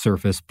 track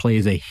surface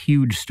plays a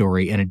huge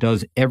story, and it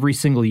does every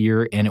single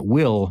year, and it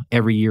will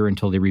every year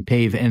until they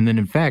repave. And then,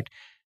 in fact,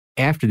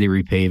 after they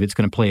repave, it's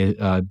going to play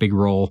a big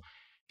role,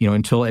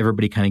 until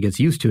everybody kind of gets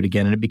used to it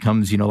again, and it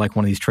becomes, like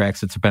one of these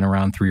tracks that's been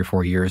around 3 or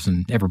 4 years,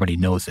 and everybody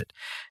knows it.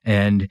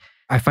 And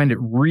I find it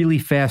really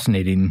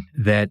fascinating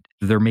that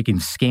they're making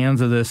scans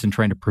of this and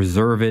trying to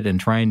preserve it and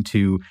trying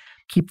to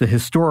keep the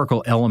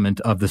historical element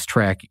of this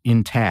track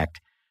intact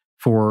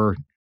for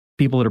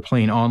people that are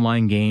playing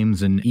online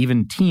games and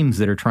even teams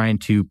that are trying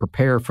to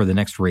prepare for the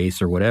next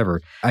race or whatever.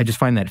 I just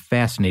find that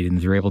fascinating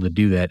that they're able to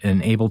do that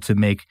and able to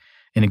make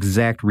an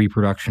exact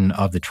reproduction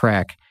of the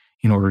track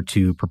in order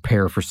to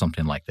prepare for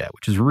something like that,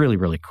 which is really,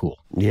 really cool.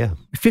 Yeah.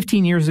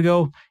 15 years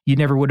ago, you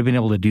never would have been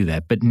able to do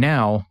that. But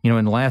now,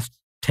 in the last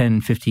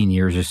 10, 15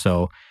 years or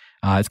so,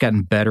 it's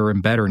gotten better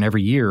and better. And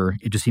every year,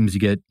 it just seems to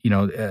get,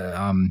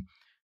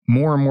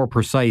 more and more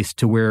precise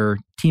to where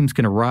teams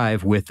can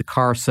arrive with the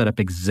car set up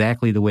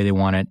exactly the way they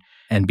want it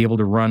and be able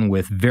to run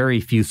with very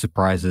few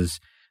surprises.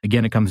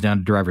 Again, it comes down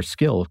to driver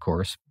skill, of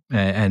course,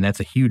 and that's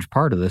a huge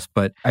part of this.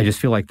 But I just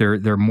feel like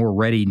they're more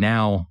ready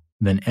now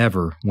than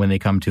ever when they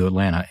come to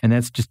Atlanta. And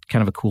that's just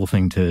kind of a cool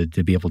thing to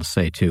be able to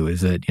say, too,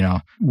 is that,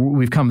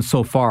 we've come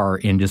so far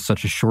in just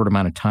such a short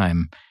amount of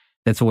time.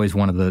 That's always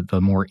one of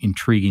the more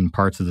intriguing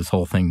parts of this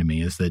whole thing to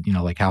me is that,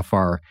 like how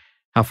far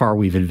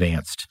we've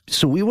advanced.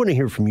 So we want to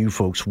hear from you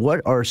folks. What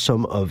are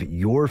some of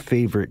your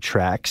favorite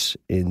tracks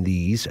in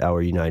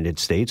our United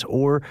States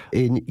or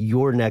in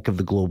your neck of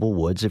the global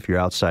woods if you're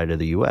outside of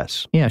the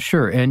U.S.? Yeah,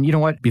 sure. And you know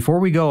what? Before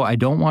we go, I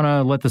don't want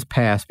to let this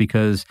pass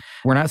because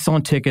we're not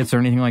selling tickets or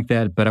anything like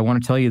that, but I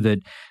want to tell you that,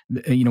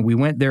 we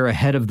went there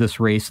ahead of this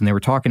race and they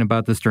were talking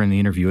about this during the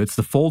interview. It's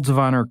the Folds of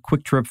Honor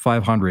Quick Trip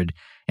 500.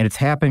 And it's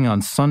happening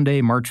on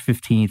Sunday, March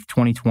 15th,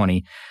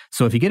 2020.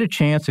 So if you get a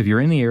chance, if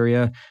you're in the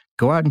area,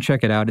 go out and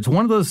check it out. It's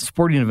one of those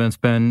sporting events,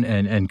 Ben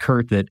and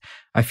Kurt, that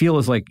I feel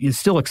is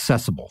still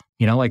accessible.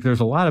 There's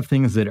a lot of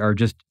things that are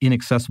just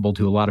inaccessible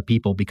to a lot of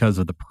people because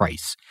of the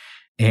price.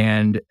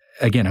 And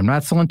again, I'm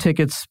not selling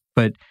tickets,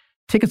 but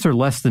tickets are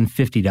less than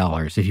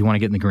 $50 if you want to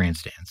get in the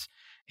grandstands.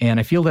 And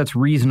I feel that's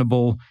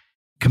reasonable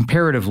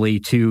comparatively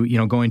to,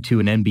 going to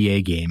an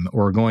NBA game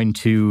or going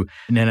to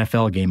an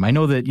NFL game. I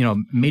know that,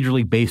 Major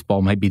League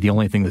Baseball might be the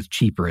only thing that's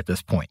cheaper at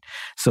this point.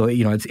 So,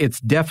 it's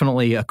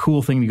definitely a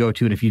cool thing to go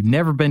to. And if you've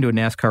never been to a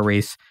NASCAR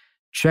race,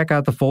 check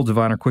out the Folds of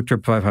Honor Quick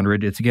Trip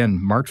 500. It's, again,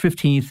 March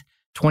 15th,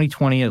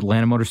 2020 at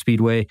Atlanta Motor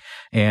Speedway.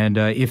 And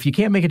if you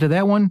can't make it to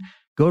that one,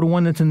 go to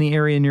one that's in the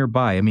area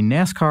nearby. I mean,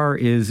 NASCAR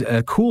is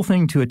a cool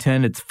thing to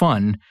attend. It's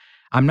fun.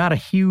 I'm not a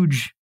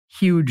huge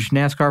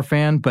NASCAR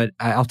fan, but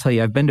I'll tell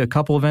you, I've been to a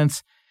couple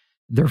events.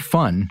 They're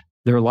fun.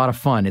 They're a lot of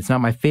fun. It's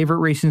not my favorite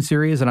racing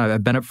series, and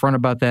I've been upfront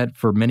about that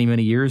for many,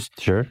 many years.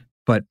 Sure.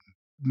 But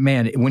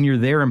man, when you're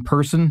there in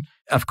person,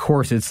 of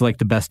course, it's like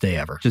the best day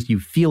ever. Just you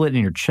feel it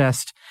in your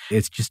chest.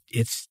 There's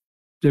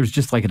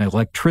just like an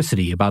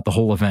electricity about the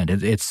whole event.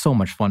 It's so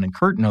much fun. And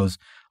Kurt knows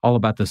all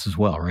about this as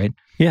well, right?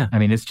 Yeah. I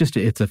mean,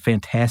 it's a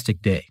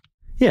fantastic day.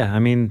 Yeah. I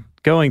mean,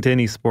 going to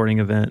any sporting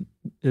event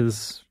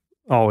is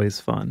always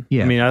fun.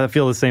 Yeah. I mean, I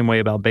feel the same way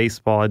about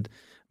baseball.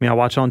 I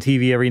watch on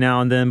TV every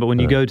now and then, but when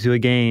you go to a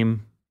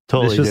game,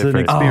 totally it's just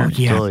different. an experience. Oh,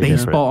 yeah. Totally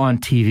baseball on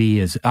TV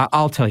is,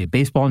 I'll tell you,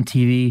 baseball on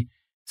TV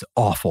is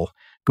awful.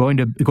 Going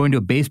to a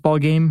baseball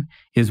game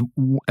is,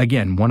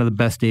 again, one of the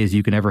best days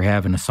you can ever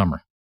have in the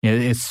summer.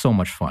 It's so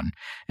much fun.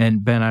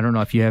 And Ben, I don't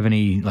know if you have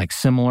any like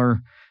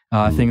similar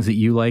things that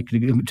you like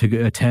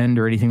to attend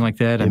or anything like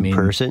that. In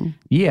person?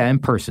 Yeah, in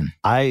person.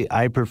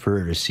 I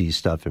prefer to see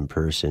stuff in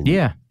person.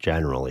 Yeah.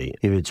 Generally,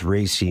 if it's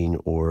racing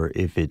or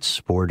if it's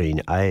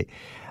sporting, I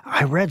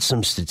read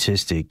some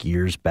statistic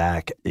years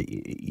back.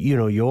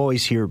 You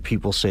always hear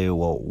people say,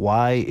 well,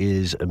 why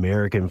is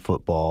American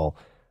football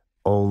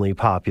only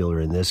popular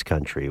in this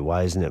country?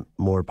 Why isn't it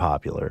more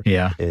popular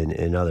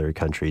in other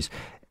countries?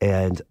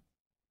 And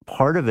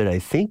part of it, I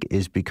think,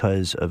 is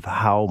because of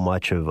how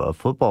much of a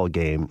football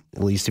game,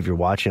 at least if you're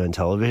watching on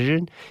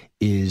television,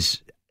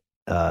 is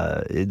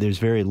there's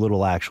very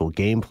little actual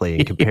gameplay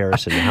in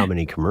comparison to how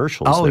many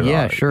commercials there are. Oh,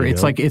 yeah, sure.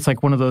 It's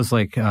like one of those,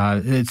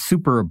 it's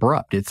super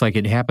abrupt. It's like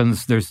it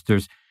happens, there's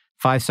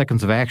 5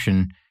 seconds of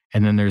action,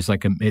 and then there's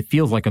it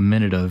feels like a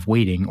minute of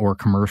waiting or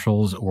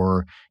commercials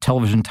or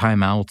television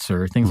timeouts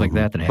or things like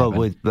that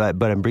happen.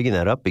 But I'm bringing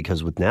that up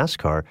because with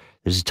NASCAR,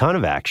 there's a ton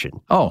of action.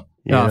 Oh,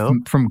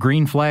 from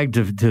green flag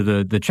to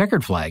the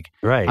checkered flag.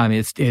 Right. I mean,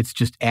 it's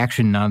just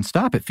action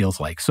nonstop, it feels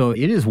like. So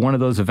it is one of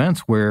those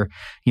events where,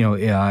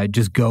 it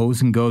just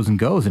goes and goes and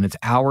goes, and it's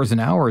hours and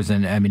hours.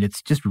 And I mean,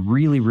 it's just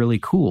really, really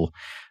cool.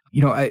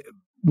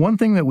 One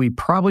thing that we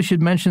probably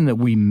should mention that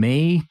we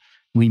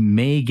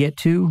may get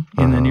to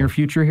in the near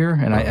future here,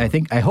 and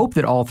I hope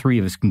that all three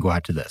of us can go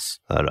out to this.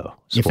 I know.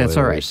 If that's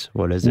all right.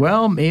 What is it?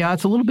 Well, yeah,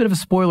 it's a little bit of a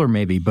spoiler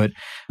maybe, but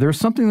there's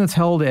something that's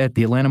held at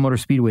the Atlanta Motor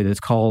Speedway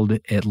that's called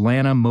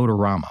Atlanta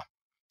Motorama,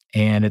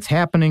 and it's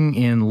happening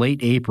in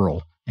late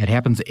April. It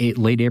happens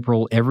late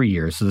April every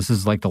year, so this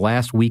is like the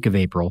last week of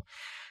April.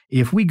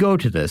 If we go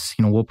to this,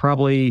 we'll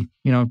probably,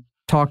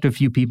 talk to a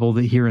few people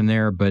here and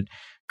there, but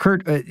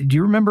Kurt, do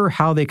you remember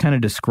how they kind of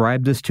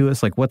described this to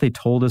us? Like what they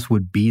told us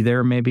would be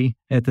there maybe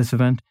at this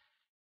event?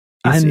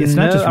 It's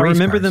not just race I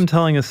remember cars. them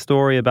telling a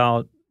story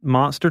about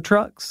monster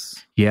trucks.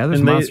 Yeah,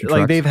 there's monster trucks.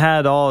 Like they've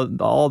had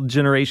all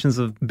generations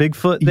of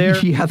Bigfoot there.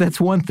 Yeah, that's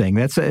one thing.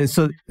 That's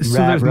so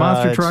there's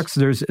monster trucks.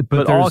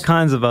 But all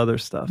kinds of other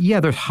stuff. Yeah,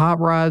 there's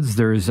hot rods.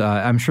 There's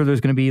I'm sure there's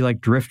going to be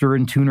like drifter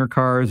and tuner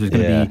cars. There's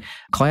going to be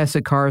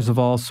classic cars of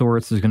all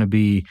sorts. There's going to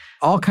be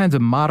all kinds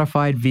of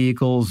modified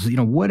vehicles.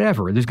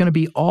 Whatever. There's going to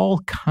be all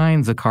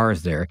kinds of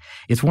cars there.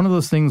 It's one of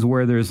those things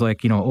where there's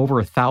over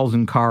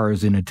 1,000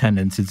 cars in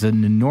attendance. It's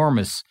an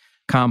enormous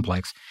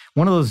complex.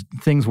 One of those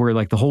things where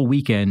the whole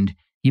weekend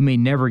you may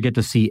never get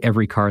to see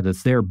every car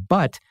that's there.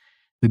 But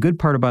the good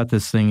part about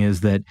this thing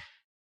is that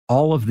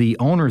all of the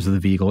owners of the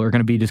vehicle are going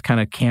to be just kind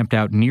of camped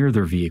out near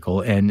their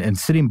vehicle and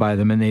sitting by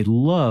them, and they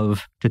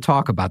love to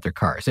talk about their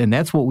cars. And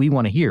that's what we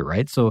want to hear,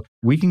 right? So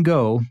we can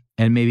go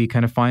and maybe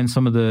kind of find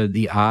some of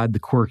the odd, the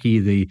quirky,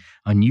 the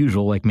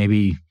unusual, like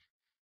maybe,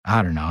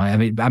 I don't know. I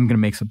mean, I'm going to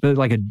make something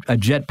like a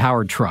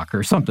jet-powered truck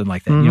or something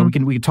like that.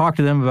 Mm-hmm. We can talk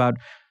to them about,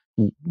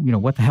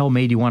 what the hell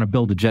made you want to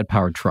build a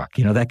jet-powered truck?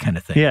 That kind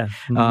of thing. Yeah.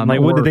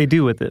 What did they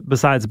do with it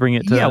besides bring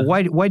it to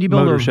why do you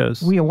build motor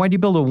shows? Why do you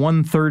build a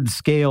 1/3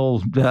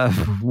 scale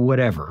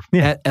whatever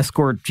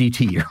Escort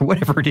GT or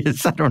whatever it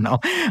is? I don't know.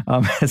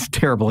 That's a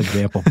terrible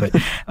example, but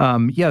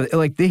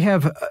they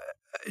have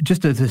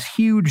just this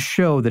huge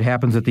show that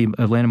happens at the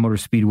Atlanta Motor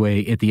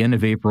Speedway at the end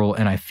of April,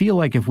 and I feel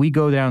like if we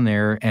go down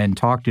there and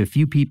talk to a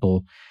few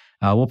people,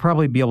 we'll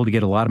probably be able to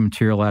get a lot of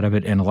material out of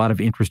it and a lot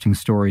of interesting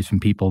stories from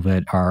people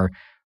that are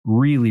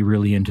really,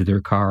 really into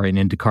their car and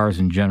into cars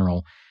in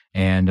general,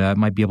 and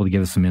might be able to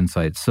give us some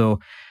insights. So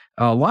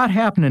a lot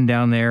happening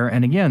down there.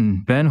 And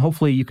again, Ben,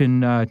 hopefully you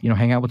can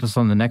hang out with us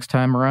on the next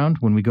time around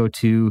when we go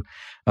to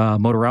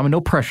Motorama.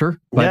 No pressure,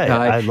 but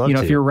I'd love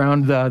to. If you're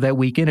around that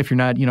weekend, if you're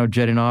not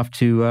jetting off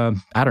to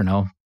I don't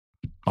know,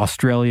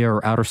 Australia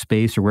or outer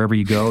space or wherever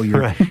you go,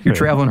 you're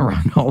traveling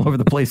around all over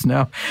the place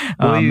now.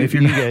 Well, you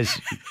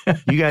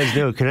guys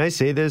know. Can I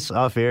say this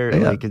off air?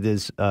 Yeah. Like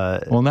this?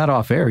 Well, not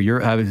off air. Too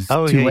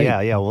late.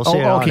 Yeah. We'll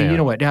say it on okay. air. You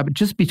know what? But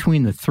just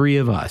between the three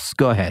of us,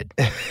 go ahead.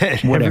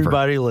 Whatever.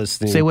 Everybody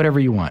listening, say whatever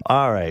you want.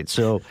 All right.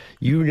 So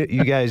you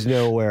guys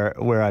know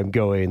where I'm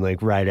going.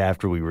 Like right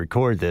after we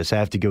record this, I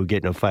have to go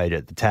get in a fight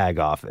at the tag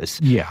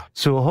office. Yeah.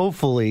 So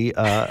hopefully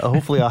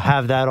I'll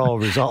have that all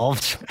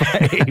resolved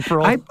by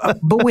April.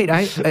 But wait,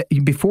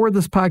 before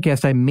this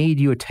podcast, I made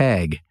you a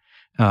tag,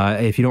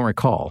 if you don't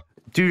recall.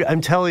 Dude, I'm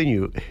telling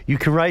you, you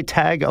can write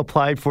tag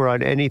applied for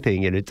on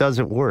anything, and it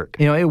doesn't work.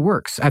 It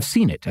works. I've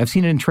seen it. I've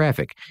seen it in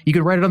traffic. You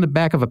could write it on the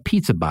back of a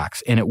pizza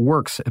box, and it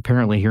works,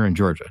 apparently, here in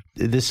Georgia.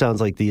 This sounds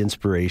like the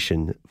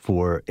inspiration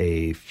for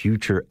a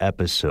future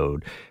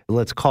episode.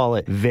 Let's call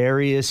it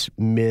Various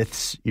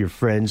Myths Your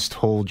Friends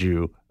Told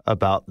You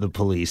About the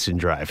Police and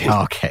Driving.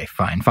 Okay,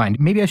 fine.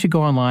 Maybe I should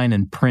go online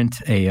and print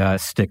a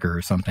sticker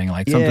or something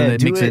something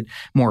that makes it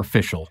more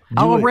official.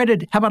 How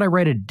about I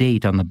write a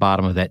date on the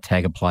bottom of that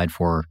tag applied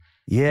for?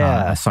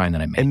 A sign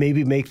that I made. And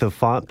maybe make the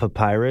font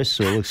papyrus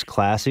so it looks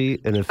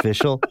classy and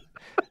official.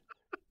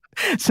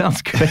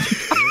 Sounds good.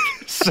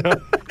 So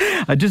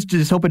I just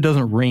hope it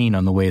doesn't rain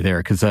on the way there,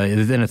 because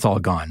then it's all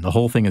gone. The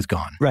whole thing is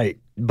gone. Right.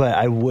 But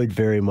I would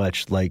very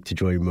much like to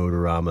join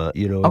Motorama.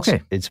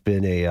 Okay. It's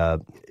been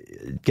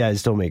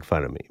guys, don't make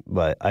fun of me,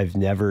 but I've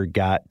never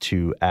got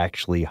to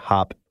actually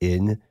hop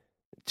in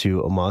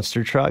to a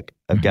monster truck.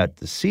 I've got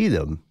to see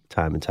them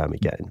time and time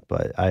again,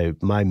 but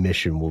my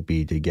mission will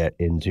be to get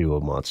into a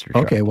monster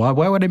truck. Okay, well,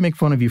 why would I make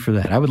fun of you for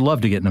that? I would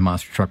love to get in a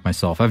monster truck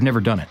myself. I've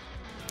never done it.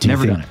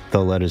 Never done it.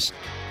 They'll let us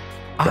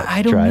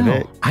I don't drive know.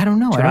 it? I don't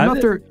know. I don't know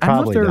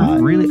if they're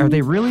not. really, are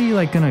they really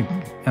like going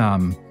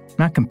to,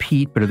 not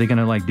compete, but are they going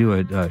to like do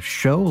a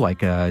show,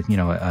 like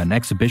an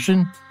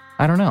exhibition?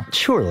 I don't know.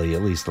 Surely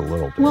at least a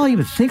little bit. Well, you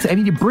would think so. I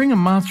mean, you bring a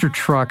monster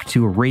truck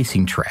to a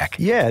racing track.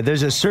 Yeah,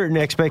 there's a certain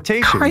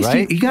expectation,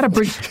 right? You got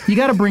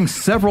to bring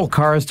several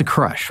cars to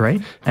crush,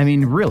 right? I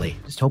mean, really.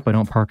 Just hope I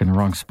don't park in the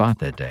wrong spot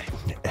that day.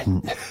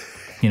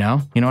 You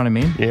know what I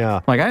mean?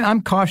 Yeah. Like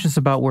I'm cautious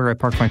about where I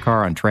park my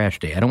car on trash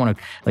day. I don't want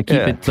to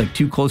keep it like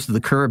too close to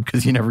the curb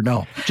because you never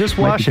know. Just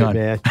wash it,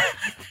 man.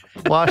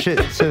 Wash it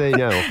so they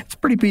know. It's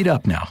pretty beat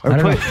up now. Or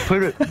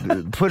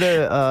put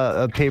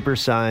a paper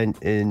sign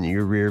in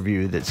your rear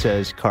view that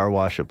says "Car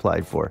wash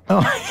applied for."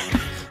 Oh,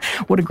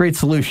 what a great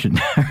solution!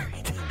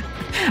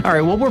 All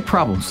right, well, we're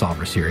problem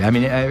solvers here. I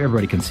mean,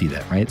 everybody can see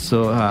that, right?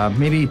 So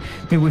maybe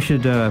we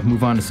should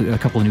move on to a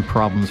couple of new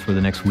problems for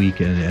the next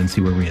week and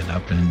see where we end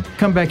up, and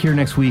come back here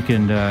next week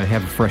and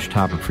have a fresh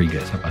topic for you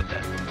guys. How about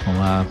that?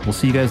 Well, we'll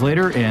see you guys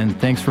later, and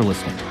thanks for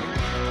listening.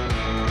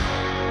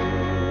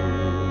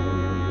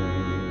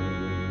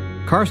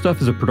 Car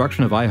Stuff is a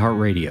production of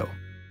iHeartRadio.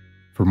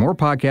 For more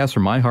podcasts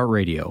from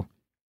iHeartRadio,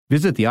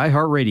 visit the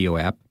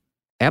iHeartRadio app,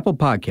 Apple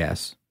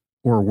Podcasts,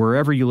 or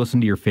wherever you listen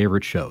to your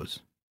favorite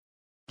shows.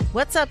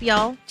 What's up,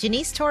 y'all?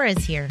 Janice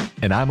Torres here.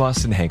 And I'm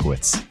Austin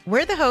Hankwitz.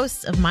 We're the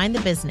hosts of Mind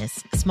the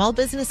Business, Small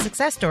Business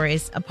Success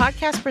Stories, a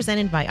podcast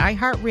presented by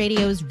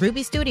iHeartRadio's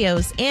Ruby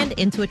Studios and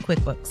Intuit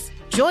QuickBooks.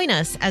 Join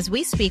us as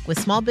we speak with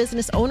small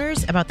business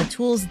owners about the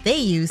tools they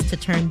use to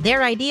turn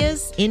their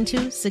ideas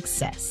into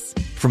success.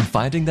 From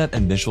finding that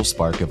initial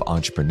spark of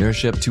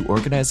entrepreneurship to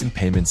organizing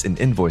payments and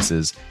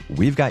invoices,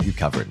 we've got you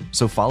covered.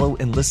 So follow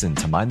and listen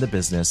to Mind the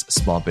Business,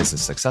 Small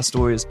Business Success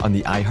Stories on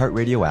the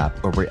iHeartRadio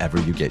app or wherever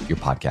you get your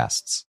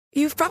podcasts.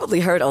 You've probably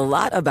heard a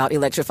lot about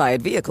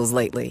electrified vehicles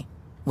lately.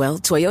 Well,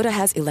 Toyota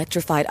has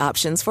electrified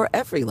options for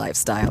every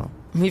lifestyle.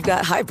 We've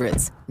got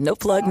hybrids, no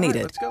plug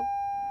needed. Let's go.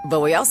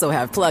 But we also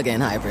have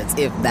plug-in hybrids,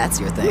 if that's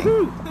your thing.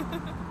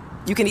 Woo-hoo!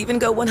 You can even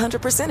go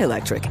 100%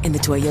 electric in the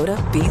Toyota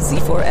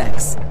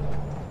BZ4X.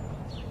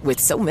 With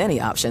so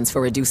many options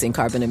for reducing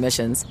carbon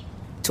emissions,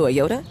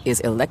 Toyota is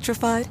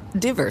electrified,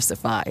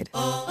 diversified.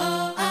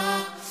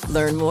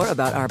 Learn more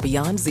about our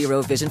Beyond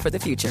Zero vision for the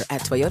future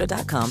at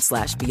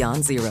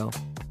toyota.com/Beyond Zero.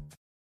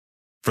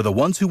 For the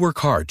ones who work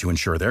hard to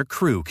ensure their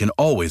crew can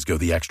always go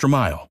the extra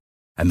mile,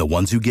 and the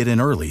ones who get in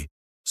early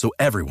so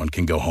everyone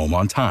can go home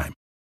on time,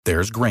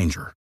 there's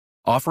Grainger,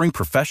 offering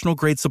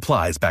professional-grade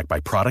supplies backed by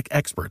product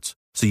experts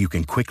so you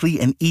can quickly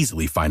and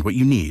easily find what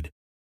you need.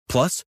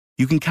 Plus,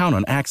 you can count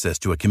on access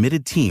to a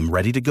committed team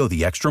ready to go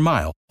the extra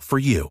mile for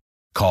you.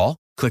 Call,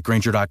 click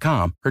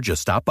Grainger.com, or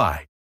just stop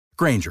by.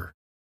 Grainger,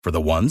 for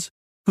the ones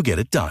who get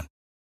it done.